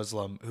also a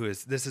Muslim,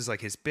 this is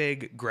like his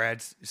big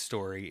grad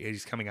story,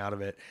 he's coming out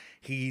of it.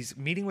 He's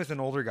meeting with an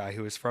older guy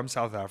who is from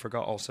South Africa,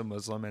 also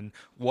Muslim, and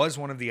was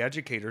one of the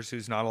educators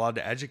who's not allowed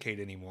to educate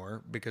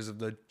anymore because of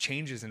the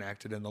changes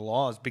enacted in the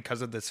laws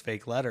because of this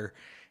fake letter.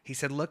 He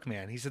said, look,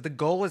 man, he said, the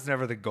goal is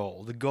never the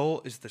goal. The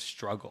goal is the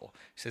struggle.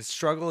 He said,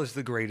 struggle is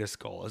the greatest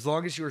goal. As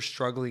long as you are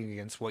struggling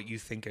against what you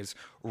think is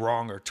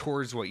wrong or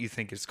towards what you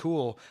think is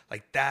cool,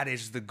 like that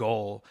is the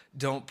goal.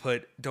 Don't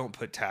put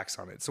tax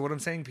on it. So what I'm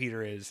saying,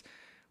 Peter, is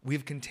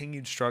we've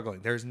continued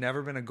struggling. There's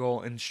never been a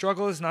goal, and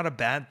struggle is not a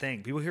bad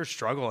thing. People hear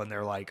struggle and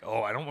they're like,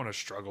 oh, I don't want to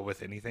struggle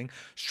with anything.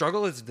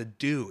 Struggle is the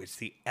do. It's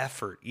the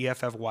effort,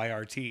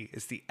 EFFYRT.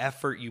 It's the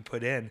effort you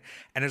put in.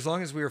 And as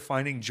long as we are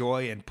finding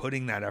joy and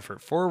putting that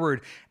effort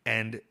forward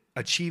and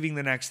achieving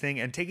the next thing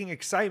and taking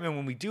excitement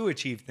when we do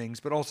achieve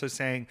things, but also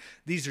saying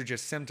these are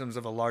just symptoms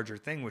of a larger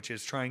thing, which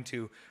is trying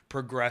to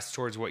progress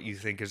towards what you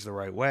think is the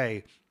right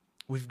way,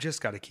 we've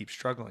just got to keep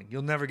struggling.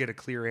 You'll never get a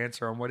clear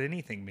answer on what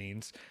anything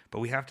means, but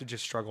we have to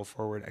just struggle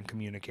forward and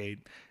communicate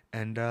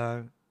and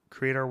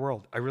create our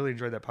world. I really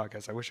enjoyed that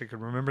podcast. I wish I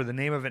could remember the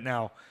name of it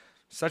now.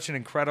 Such an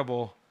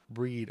incredible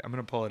read. I'm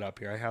going to pull it up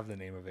here. I have the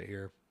name of it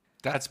here.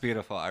 That's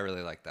beautiful. I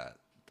really like that.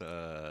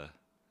 The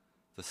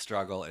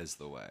struggle is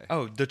the way.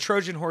 Oh, The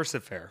Trojan Horse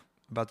Affair.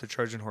 About the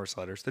Trojan Horse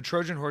letters. The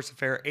Trojan Horse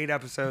Affair, 8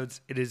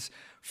 episodes. It is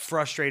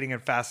frustrating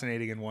and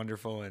fascinating and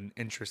wonderful and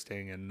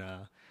interesting and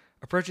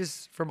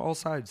approaches from all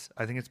sides.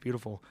 I think it's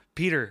beautiful.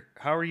 Peter,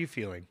 how are you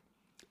feeling?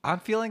 I'm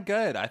feeling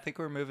good. I think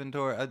we're moving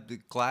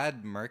toward.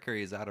 Glad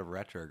Mercury is out of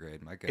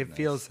retrograde. My goodness. It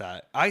feels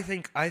that. I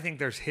think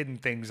there's hidden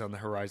things on the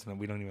horizon that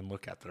we don't even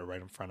look at that are right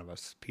in front of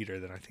us, Peter,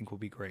 that I think will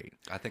be great.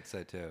 I think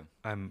so too.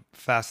 I'm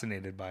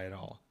fascinated by it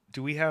all.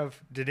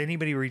 Did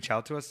anybody reach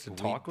out to us to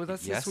talk with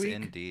us this week? Yes,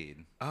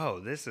 indeed. Oh,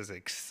 this is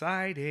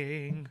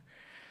exciting.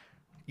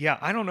 Yeah,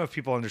 I don't know if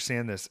people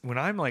understand this. When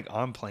I'm like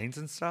on planes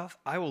and stuff,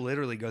 I will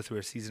literally go through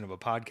a season of a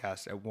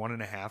podcast at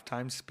 1.5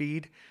 times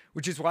speed,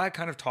 which is why I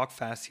kind of talk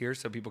fast here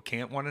so people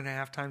can't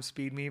 1.5 times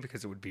speed me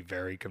because it would be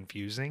very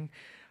confusing.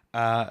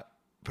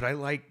 But I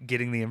like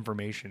getting the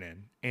information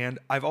in. And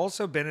I've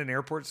also been in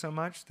airports so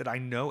much that I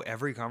know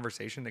every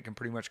conversation that can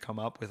pretty much come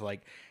up with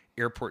like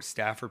airport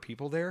staff or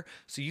people there.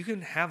 So you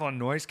can have on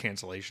noise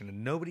cancellation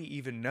and nobody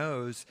even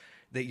knows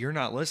that you're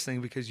not listening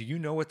because you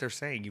know what they're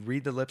saying. You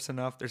read the lips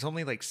enough. There's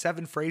only like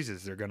 7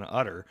 phrases they're going to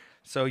utter.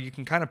 So you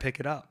can kind of pick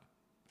it up.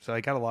 So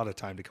I got a lot of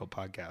time to kill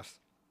podcasts.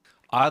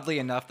 Oddly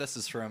enough, this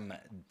is from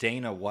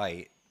Dana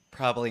White.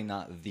 Probably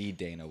not the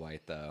Dana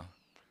White, though.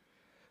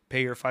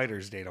 Pay your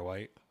fighters, Dana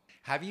White.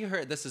 Have you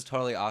heard, this is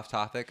totally off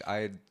topic,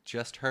 I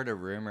just heard a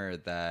rumor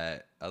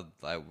that,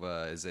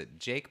 is it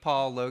Jake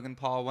Paul, Logan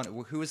Paul,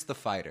 who is the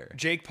fighter?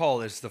 Jake Paul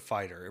is the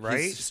fighter,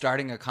 right? He's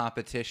starting a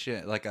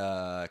competition, like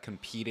a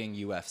competing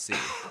UFC.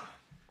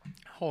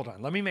 Hold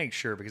on, let me make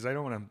sure because I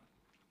don't want to,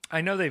 I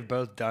know they've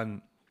both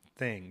done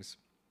things.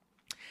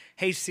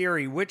 Hey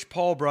Siri, which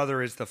Paul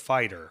brother is the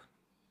fighter?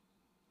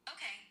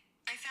 Okay,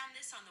 I found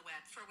this on the web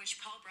for which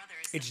Paul brother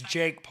is the It's fighter.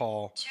 Jake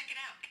Paul. Check it out.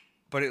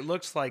 But it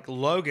looks like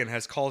Logan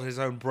has called his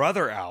own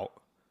brother out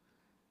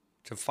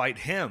to fight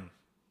him.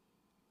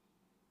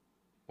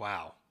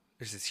 Wow.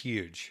 This is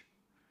huge.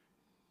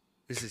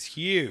 This is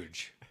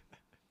huge.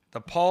 The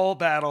Paul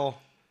battle.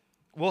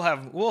 We'll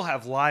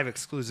have live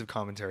exclusive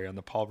commentary on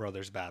the Paul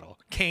brothers battle.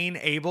 Cain,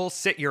 Abel,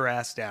 sit your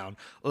ass down.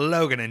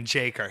 Logan and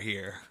Jake are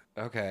here.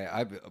 Okay,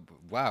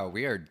 wow,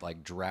 we are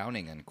like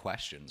drowning in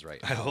questions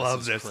right now. I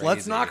love this.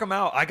 Let's knock them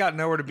out. I got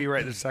nowhere to be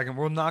right this second.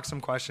 We'll knock some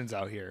questions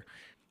out here.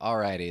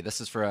 Alrighty,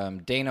 this is from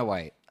Dana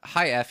White.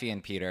 Hi, Effie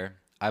and Peter.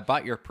 I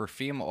bought your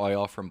perfume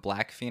oil from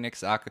Black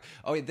Phoenix. Oh,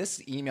 wait,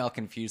 this email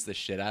confused the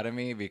shit out of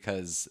me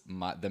because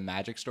the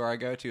magic store I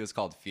go to is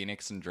called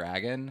Phoenix and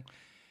Dragon,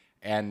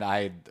 and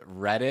I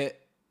read it.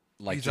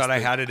 Like, you thought I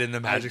had it in the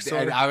magic store?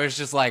 And I was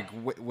just like,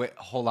 wait,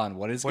 hold on,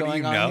 what is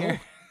going on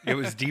here? It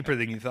was deeper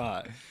than you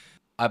thought.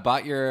 I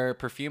bought your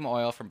perfume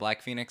oil from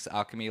Black Phoenix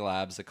Alchemy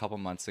Labs a couple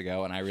months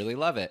ago, and I really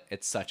love it.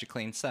 It's such a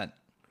clean scent.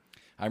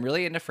 I'm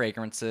really into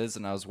fragrances,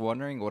 and I was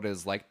wondering what it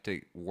is like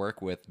to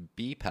work with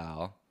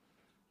BePal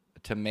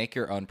to make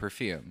your own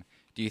perfume.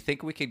 Do you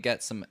think we could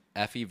get some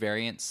Effie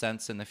variant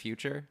scents in the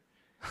future?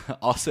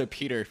 Also,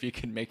 Peter, if you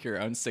could make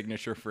your own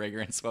signature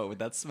fragrance, what would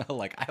that smell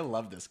like? I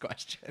love this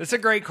question. It's a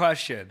great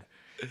question.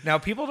 Now,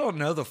 people don't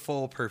know the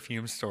full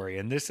perfume story,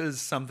 and this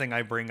is something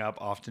I bring up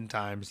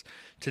oftentimes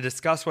to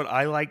discuss what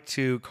I like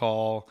to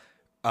call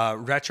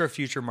retro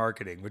future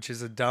marketing, which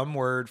is a dumb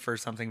word for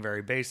something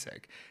very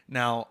basic.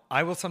 Now,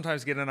 I will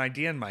sometimes get an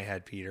idea in my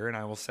head, Peter, and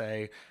I will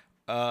say,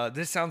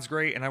 this sounds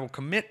great, and I will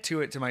commit to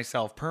it to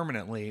myself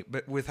permanently,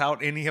 but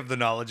without any of the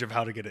knowledge of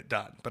how to get it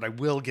done. But I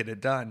will get it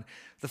done.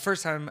 The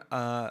first time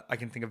I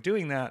can think of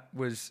doing that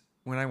was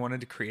when I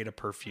wanted to create a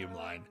perfume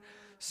line.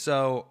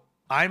 So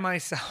I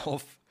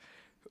myself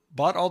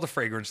bought all the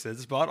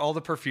fragrances, bought all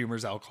the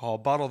perfumers' alcohol,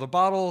 bought all the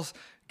bottles,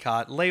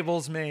 got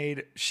labels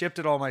made, shipped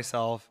it all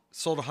myself,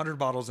 sold 100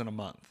 bottles in a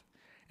month.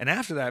 And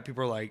after that,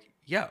 people were like,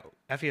 yo,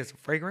 Effie has a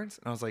fragrance?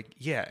 And I was like,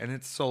 yeah, and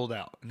it's sold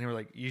out. And they were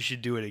like, you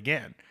should do it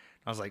again.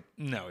 I was like,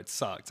 no, it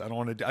sucks. I don't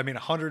want to do, I mean,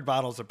 100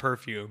 bottles of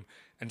perfume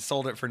and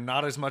sold it for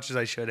not as much as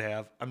I should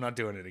have. I'm not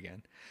doing it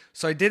again.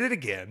 So I did it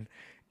again,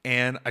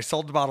 and I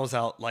sold the bottles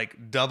out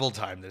like double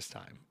time this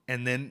time.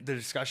 And then the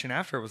discussion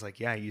after it was like,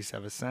 yeah, he used to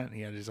have a scent.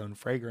 He had his own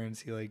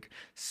fragrance. He like,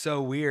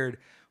 so weird.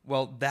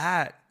 Well,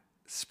 that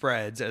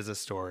spreads as a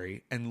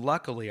story. And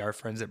luckily, our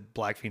friends at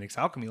Black Phoenix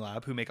Alchemy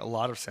Lab, who make a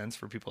lot of sense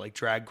for people like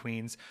drag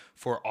queens,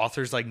 for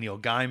authors like Neil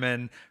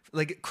Gaiman,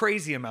 like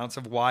crazy amounts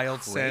of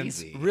wild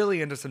scents,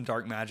 really into some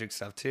dark magic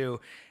stuff too.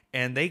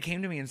 And they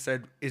came to me and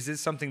said, is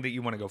this something that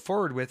you want to go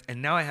forward with?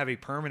 And now I have a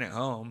permanent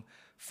home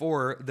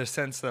for the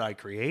scents that I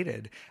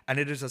created. And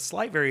it is a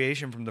slight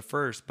variation from the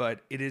first,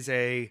 but it is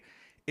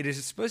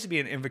supposed to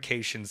be an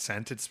invocation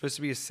scent. It's supposed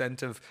to be a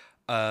scent of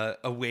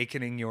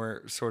awakening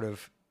your sort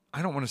of,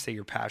 I don't want to say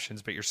your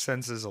passions, but your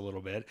senses a little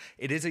bit.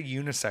 It is a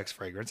unisex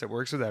fragrance. It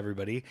works with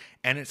everybody,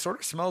 and it sort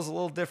of smells a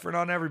little different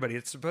on everybody.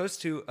 It's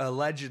supposed to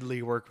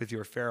allegedly work with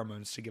your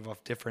pheromones to give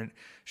off different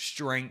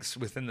strengths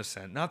within the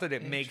scent. Not that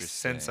it makes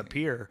scents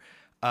appear,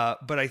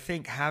 but I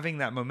think having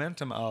that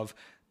momentum of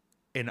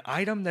an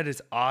item that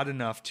is odd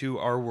enough to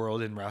our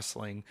world in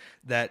wrestling,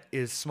 that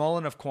is small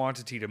enough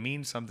quantity to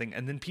mean something,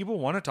 and then people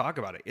want to talk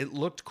about it. It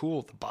looked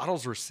cool. The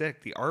bottles were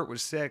sick. The art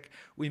was sick.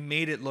 We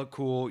made it look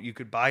cool. You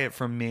could buy it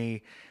from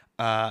me.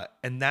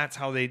 And that's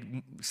how they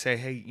say,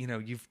 hey, you know,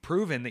 you've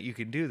proven that you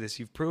can do this.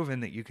 You've proven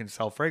that you can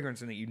sell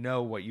fragrance and that you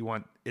know what you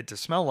want it to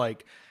smell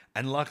like.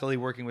 And luckily,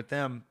 working with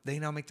them, they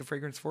now make the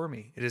fragrance for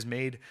me. It is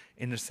made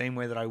in the same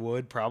way that I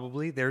would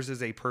probably. Theirs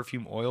is a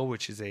perfume oil,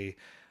 which is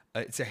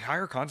it's a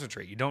higher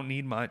concentrate. You don't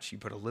need much. You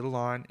put a little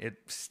on. It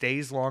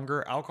stays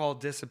longer. Alcohol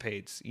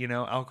dissipates. You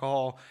know,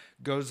 alcohol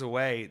goes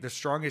away. The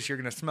strongest you're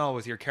going to smell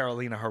with your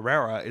Carolina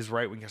Herrera is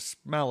right when you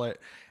smell it.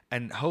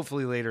 And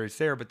hopefully later it's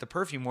there. But the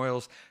perfume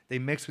oils, they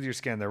mix with your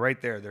skin. They're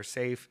right there. They're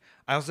safe.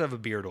 I also have a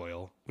beard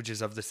oil, which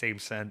is of the same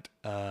scent.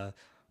 I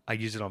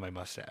use it on my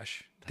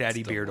mustache.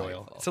 Daddy beard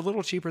oil. It's a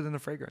little cheaper than the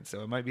fragrance,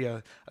 so it might be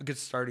a good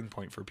starting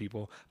point for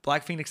people.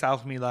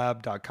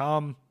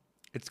 BlackPhoenixAlchemyLab.com.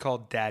 It's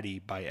called Daddy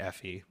by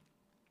Effie.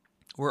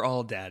 We're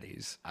all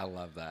daddies. I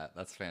love that.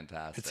 That's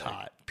fantastic. It's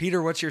hot.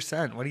 Peter, what's your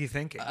scent? What are you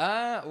thinking?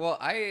 Well,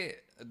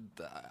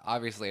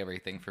 obviously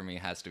everything for me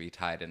has to be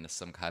tied into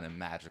some kind of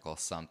magical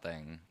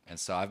something. And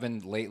so I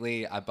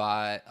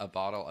bought a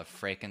bottle of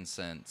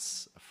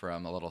frankincense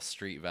from a little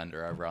street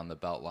vendor over on the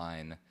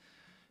Beltline,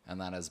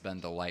 and that has been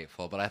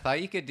delightful. But I thought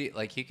you could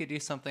do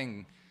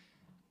something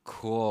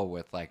cool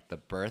with like the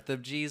birth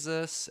of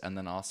Jesus and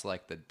then also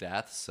like the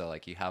death. So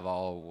like you have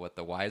all what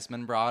the wise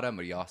men brought him,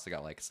 but you also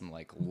got like some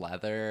like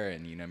leather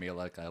and maybe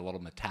like a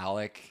little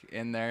metallic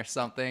in there,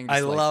 something. I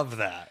love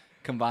that.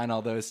 Combine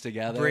all those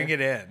together. Bring it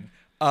in.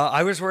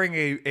 I was wearing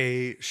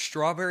a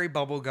strawberry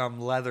bubblegum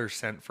leather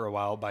scent for a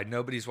while by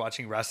Nobody's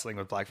Watching Wrestling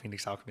with Black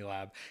Phoenix Alchemy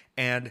Lab.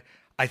 And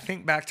I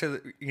think back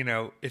to,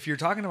 if you're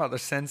talking about the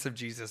sense of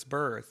Jesus'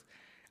 birth,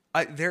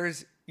 my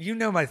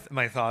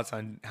thoughts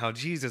on how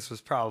Jesus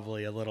was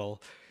probably a little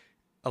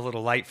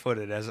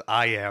light-footed as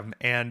I am.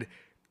 And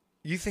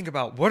you think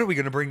about, what are we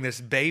going to bring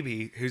this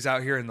baby who's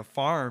out here in the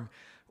farm?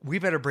 We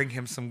better bring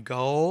him some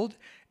gold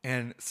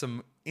and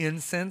some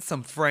incense,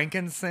 some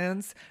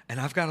frankincense, and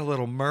I've got a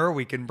little myrrh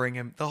we can bring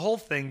him. The whole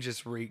thing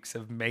just reeks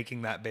of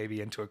making that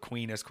baby into a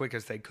queen as quick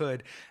as they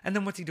could. And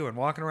then what's he doing?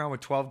 Walking around with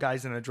 12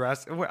 guys in a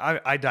dress?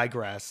 I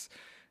digress.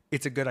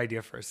 It's a good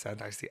idea for a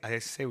scent. I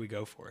say we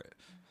go for it.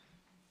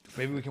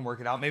 Maybe we can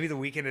work it out. Maybe the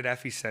Weekend at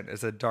Effie scent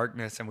is a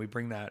darkness and we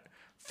bring that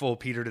full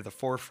Peter to the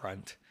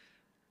forefront.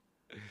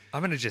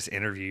 I'm going to just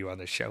interview you on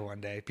the show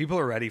one day. People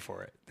are ready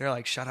for it. They're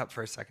like, shut up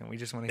for a second. We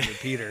just want to hear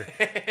Peter.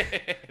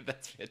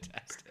 That's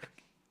fantastic.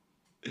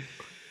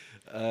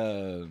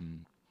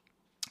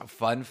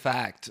 Fun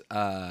fact,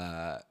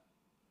 a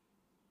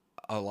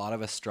lot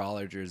of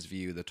astrologers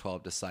view the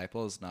 12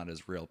 disciples not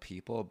as real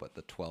people, but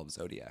the 12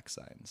 zodiac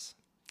signs.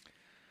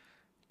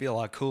 Be a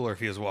lot cooler if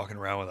he was walking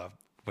around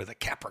with a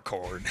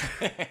Capricorn.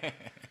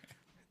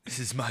 This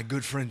is my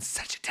good friend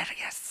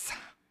Sagittarius.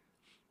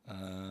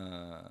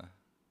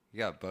 You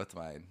got both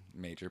my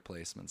major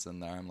placements in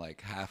there. I'm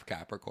like half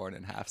Capricorn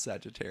and half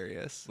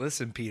Sagittarius.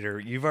 Listen, Peter,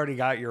 you've already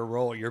got your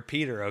role. You're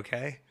Peter,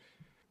 okay?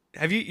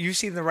 Have you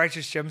seen The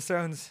Righteous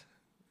Gemstones?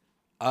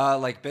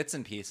 Like bits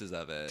and pieces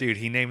of it. Dude,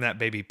 he named that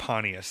baby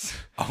Pontius.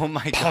 Oh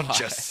my God.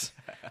 Pontius.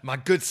 My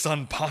good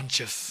son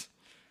Pontius.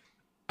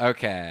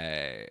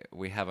 Okay,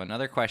 we have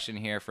another question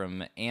here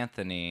from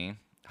Anthony.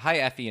 Hi,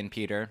 Effie and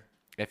Peter.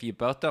 If you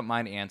both don't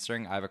mind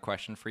answering, I have a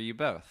question for you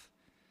both.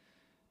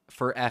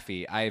 For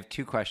Effie, I have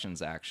two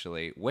questions,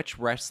 actually. Which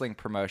wrestling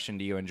promotion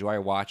do you enjoy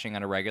watching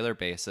on a regular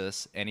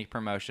basis? Any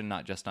promotion,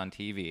 not just on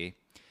TV.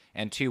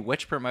 And two,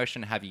 which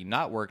promotion have you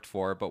not worked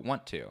for but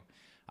want to?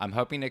 I'm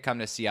hoping to come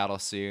to Seattle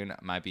soon.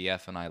 My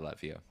BF and I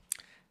love you.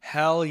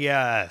 Hell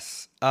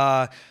yes.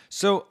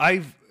 So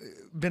I've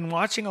been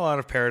watching a lot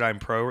of Paradigm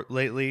Pro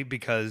lately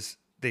because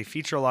They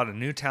feature a lot of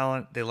new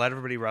talent. They let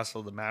everybody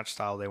wrestle the match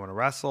style they want to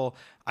wrestle.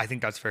 I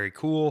think that's very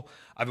cool.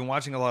 I've been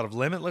watching a lot of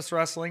Limitless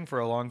wrestling for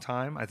a long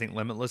time. I think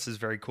Limitless is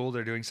very cool.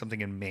 They're doing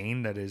something in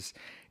Maine that is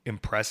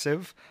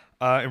impressive.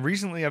 And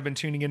recently I've been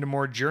tuning into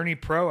more Journey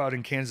Pro out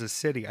in Kansas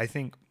City. I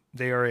think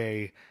they are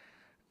a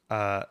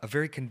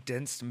very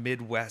condensed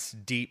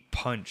Midwest deep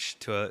punch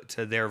to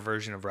their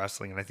version of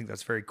wrestling, and I think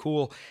that's very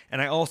cool.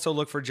 And I also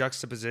look for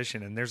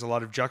juxtaposition, and there's a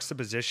lot of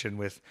juxtaposition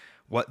with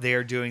what they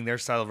are doing, their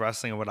style of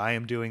wrestling, and what I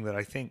am doing that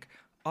I think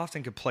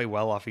often could play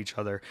well off each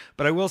other.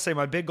 But I will say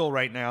my big goal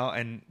right now,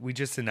 and we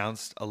just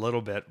announced a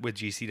little bit with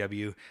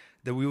GCW,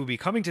 that we will be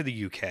coming to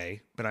the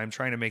UK, but I'm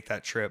trying to make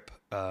that trip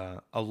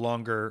a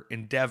longer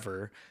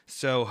endeavor.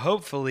 So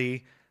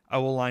hopefully I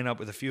will line up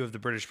with a few of the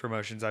British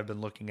promotions I've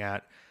been looking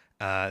at,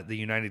 the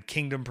United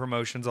Kingdom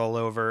promotions all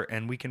over,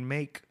 and we can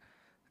make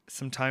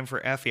some time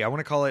for Effie. I want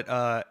to call it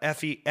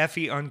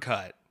Effie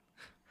Uncut,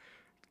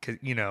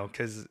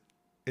 because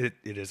it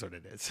is what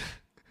it is.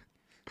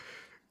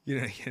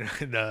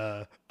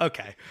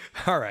 Okay,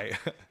 all right.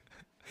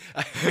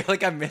 I feel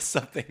like I missed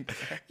something.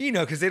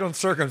 Because they don't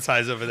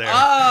circumcise over there.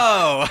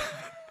 Oh!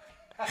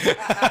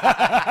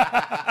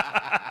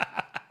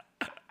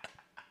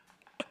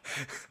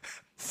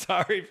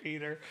 Sorry,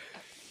 Peter.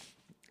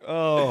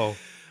 Oh.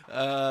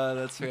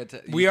 That's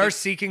fantastic. We are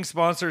seeking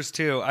sponsors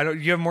too.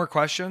 You have more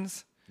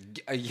questions?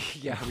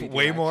 Yeah, we do,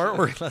 Way more?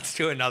 actually. Or let's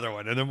do another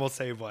one and then we'll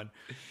save one.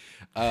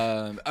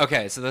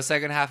 Okay, so the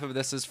second half of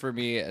this is for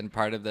me, and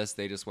part of this,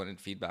 they just wanted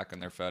feedback on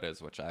their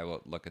photos, which I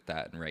will look at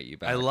that and rate you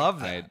back. I love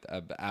that.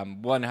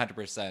 I'm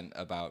 100%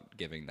 about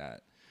giving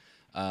that.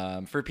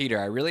 For Peter,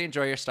 I really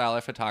enjoy your style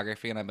of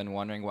photography, and I've been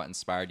wondering what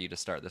inspired you to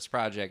start this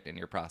project and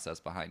your process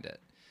behind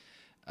it.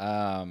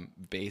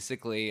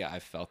 Basically, I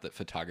felt that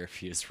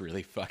photography is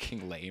really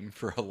fucking lame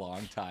for a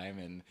long time,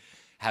 and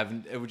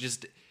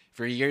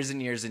for years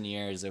and years and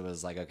years, it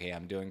was like, okay,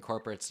 I'm doing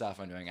corporate stuff,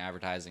 I'm doing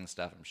advertising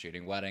stuff, I'm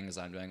shooting weddings,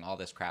 I'm doing all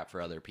this crap for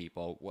other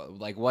people.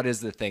 What is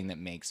the thing that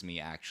makes me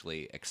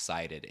actually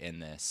excited in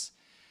this?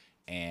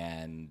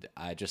 And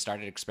I just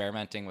started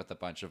experimenting with a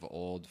bunch of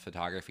old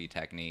photography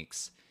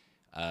techniques,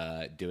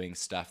 doing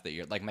stuff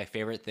that my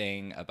favorite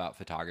thing about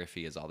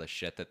photography is all the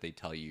shit that they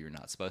tell you you're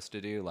not supposed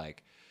to do.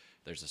 Like,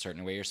 there's a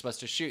certain way you're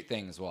supposed to shoot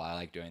things. Well, I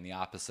like doing the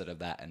opposite of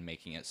that and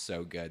making it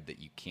so good that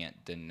you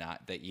can't deny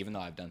that even though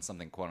I've done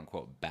something quote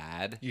unquote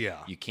bad,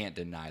 you can't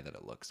deny that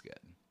it looks good.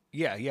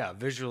 Yeah.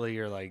 Visually,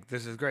 you're like,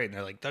 this is great. And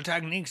they're like, the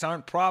techniques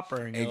aren't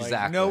proper. And you're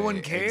Exactly. like, no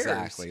one cares.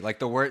 Exactly. Like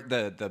the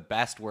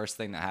worst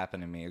thing that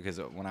happened to me, because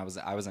when I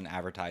was in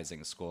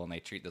advertising school, and they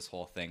treat this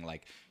whole thing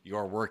like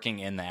you're working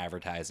in the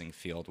advertising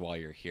field while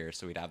you're here.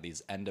 So we'd have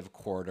these end of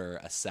quarter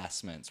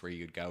assessments where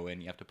you'd go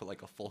in, you have to put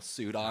like a full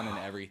suit on and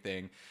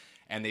everything.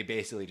 And they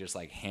basically just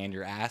like hand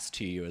your ass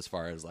to you as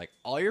far as like,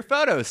 all your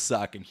photos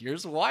suck and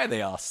here's why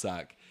they all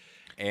suck.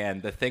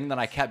 And the thing that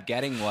I kept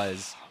getting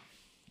was,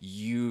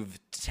 you've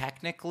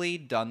technically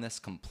done this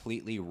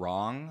completely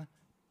wrong,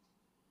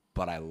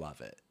 but I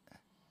love it.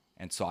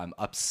 And so I'm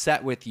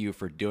upset with you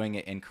for doing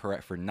it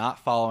incorrect, for not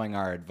following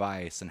our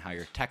advice and how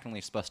you're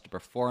technically supposed to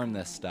perform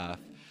this stuff.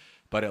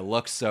 But it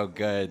looks so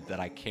good that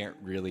I can't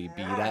really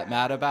be that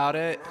mad about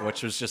it,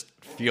 which was just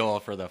fuel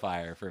for the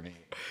fire for me.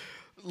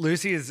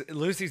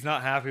 Lucy's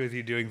not happy with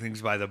you doing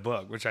things by the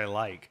book, which I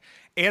like.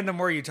 And the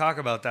more you talk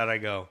about that, I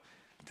go,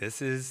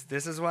 this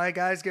is why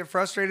guys get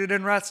frustrated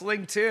in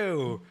wrestling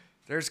too.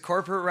 There's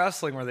corporate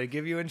wrestling where they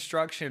give you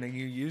instruction and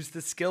you use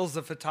the skills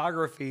of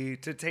photography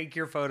to take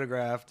your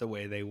photograph the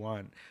way they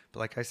want. But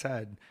like I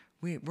said,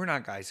 we're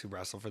not guys who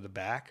wrestle for the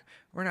back.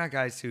 We're not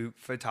guys who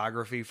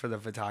photography for the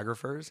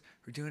photographers.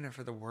 We're doing it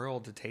for the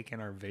world to take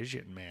in our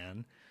vision,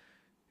 man.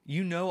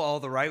 You know all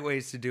the right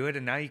ways to do it,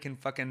 and now you can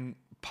fucking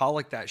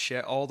pollock that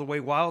shit all the way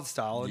wild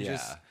style and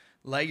just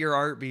let your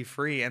art be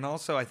free. And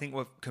also, I think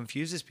what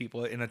confuses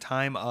people in a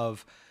time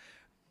of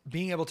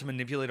being able to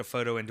manipulate a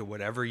photo into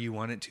whatever you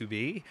want it to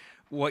be,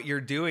 what you're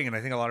doing, and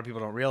I think a lot of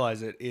people don't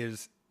realize it,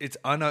 is it's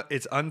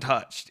untouched.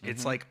 Mm-hmm.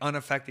 It's like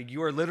unaffected.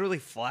 You are literally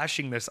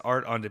flashing this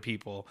art onto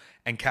people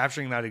and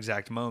capturing that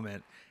exact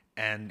moment.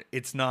 And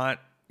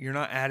you're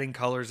not adding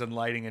colors and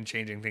lighting and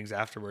changing things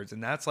afterwards.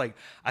 And that's like,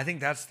 I think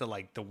that's the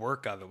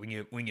work of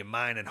it. When you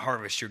mine and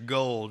harvest your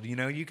gold,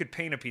 you could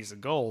paint a piece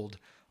of gold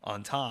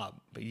on top,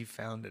 but you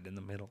found it in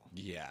the middle.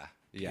 Yeah.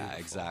 Yeah, beautiful.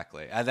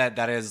 Exactly.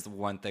 That is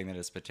one thing that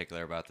is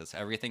particular about this.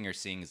 Everything you're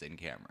seeing is in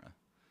camera.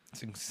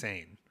 It's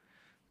insane.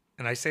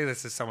 And I say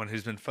this as someone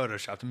who's been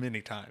photoshopped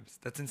many times.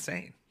 That's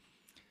insane.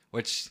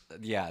 Which,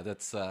 yeah,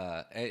 that's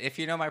if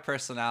you know my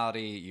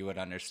personality, you would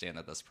understand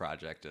that this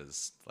project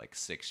is like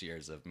 6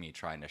 years of me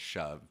trying to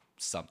shove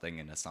something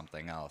into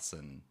something else,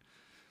 and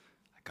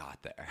I got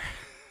there.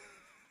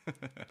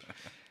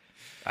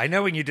 I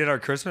know when you did our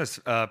Christmas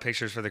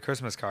pictures for the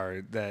Christmas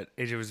card that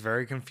AJ was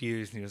very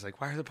confused, and he was like,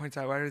 why are the points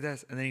out? Why are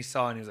this? And then he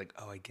saw it, and he was like,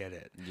 oh, I get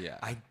it. Yeah.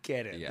 I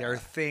get it. Yeah. There are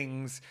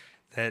things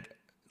that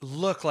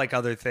look like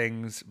other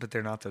things, but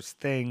they're not those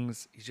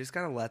things. You just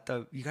gotta let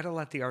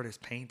the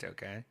artist paint,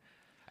 okay?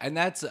 And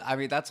that's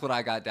what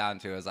I got down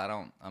to is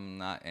I'm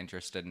not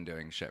interested in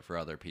doing shit for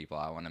other people.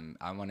 I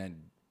want to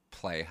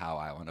play how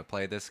I want to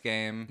play this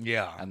game.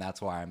 Yeah. And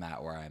that's why I'm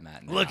at where I'm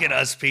at now. Look at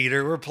us,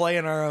 Peter. We're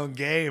playing our own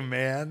game,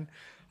 man.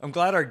 I'm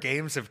glad our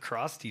games have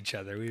crossed each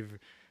other. We've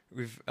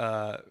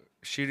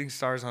shooting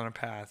stars on a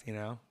path, you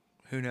know?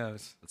 Who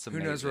knows? It's Who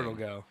knows where it'll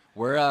amazing. go?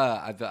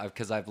 We're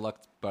because I've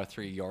looked both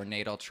through your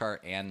natal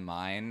chart and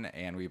mine,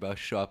 and we both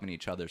show up in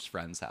each other's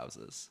friends'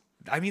 houses.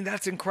 I mean,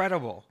 that's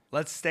incredible.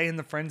 Let's stay in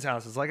the friends'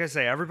 houses. Like I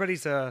say,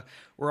 everybody's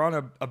we're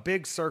on a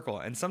big circle,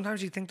 and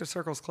sometimes you think the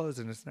circle's closed,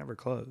 and it's never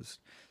closed.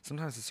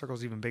 Sometimes the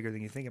circle's even bigger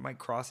than you think. It might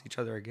cross each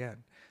other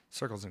again.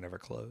 Circles are never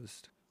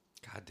closed.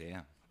 God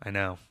damn. I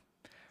know.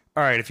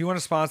 All right, if you want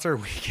to sponsor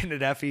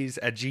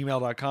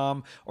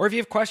weekendateffies@gmail.com, or if you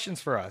have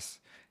questions for us,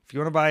 if you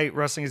want to buy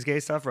Wrestling is Gay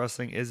stuff,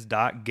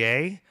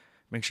 wrestlingisgay.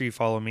 Make sure you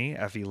follow me,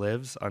 Effie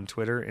Lives, on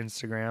Twitter,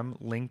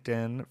 Instagram,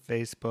 LinkedIn,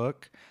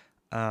 Facebook.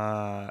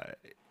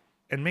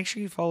 And make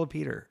sure you follow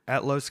Peter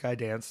at Low Sky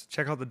Dance.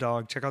 Check out the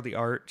dog, check out the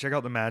art, check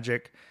out the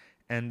magic,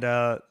 and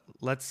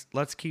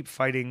let's keep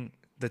fighting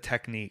the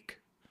technique.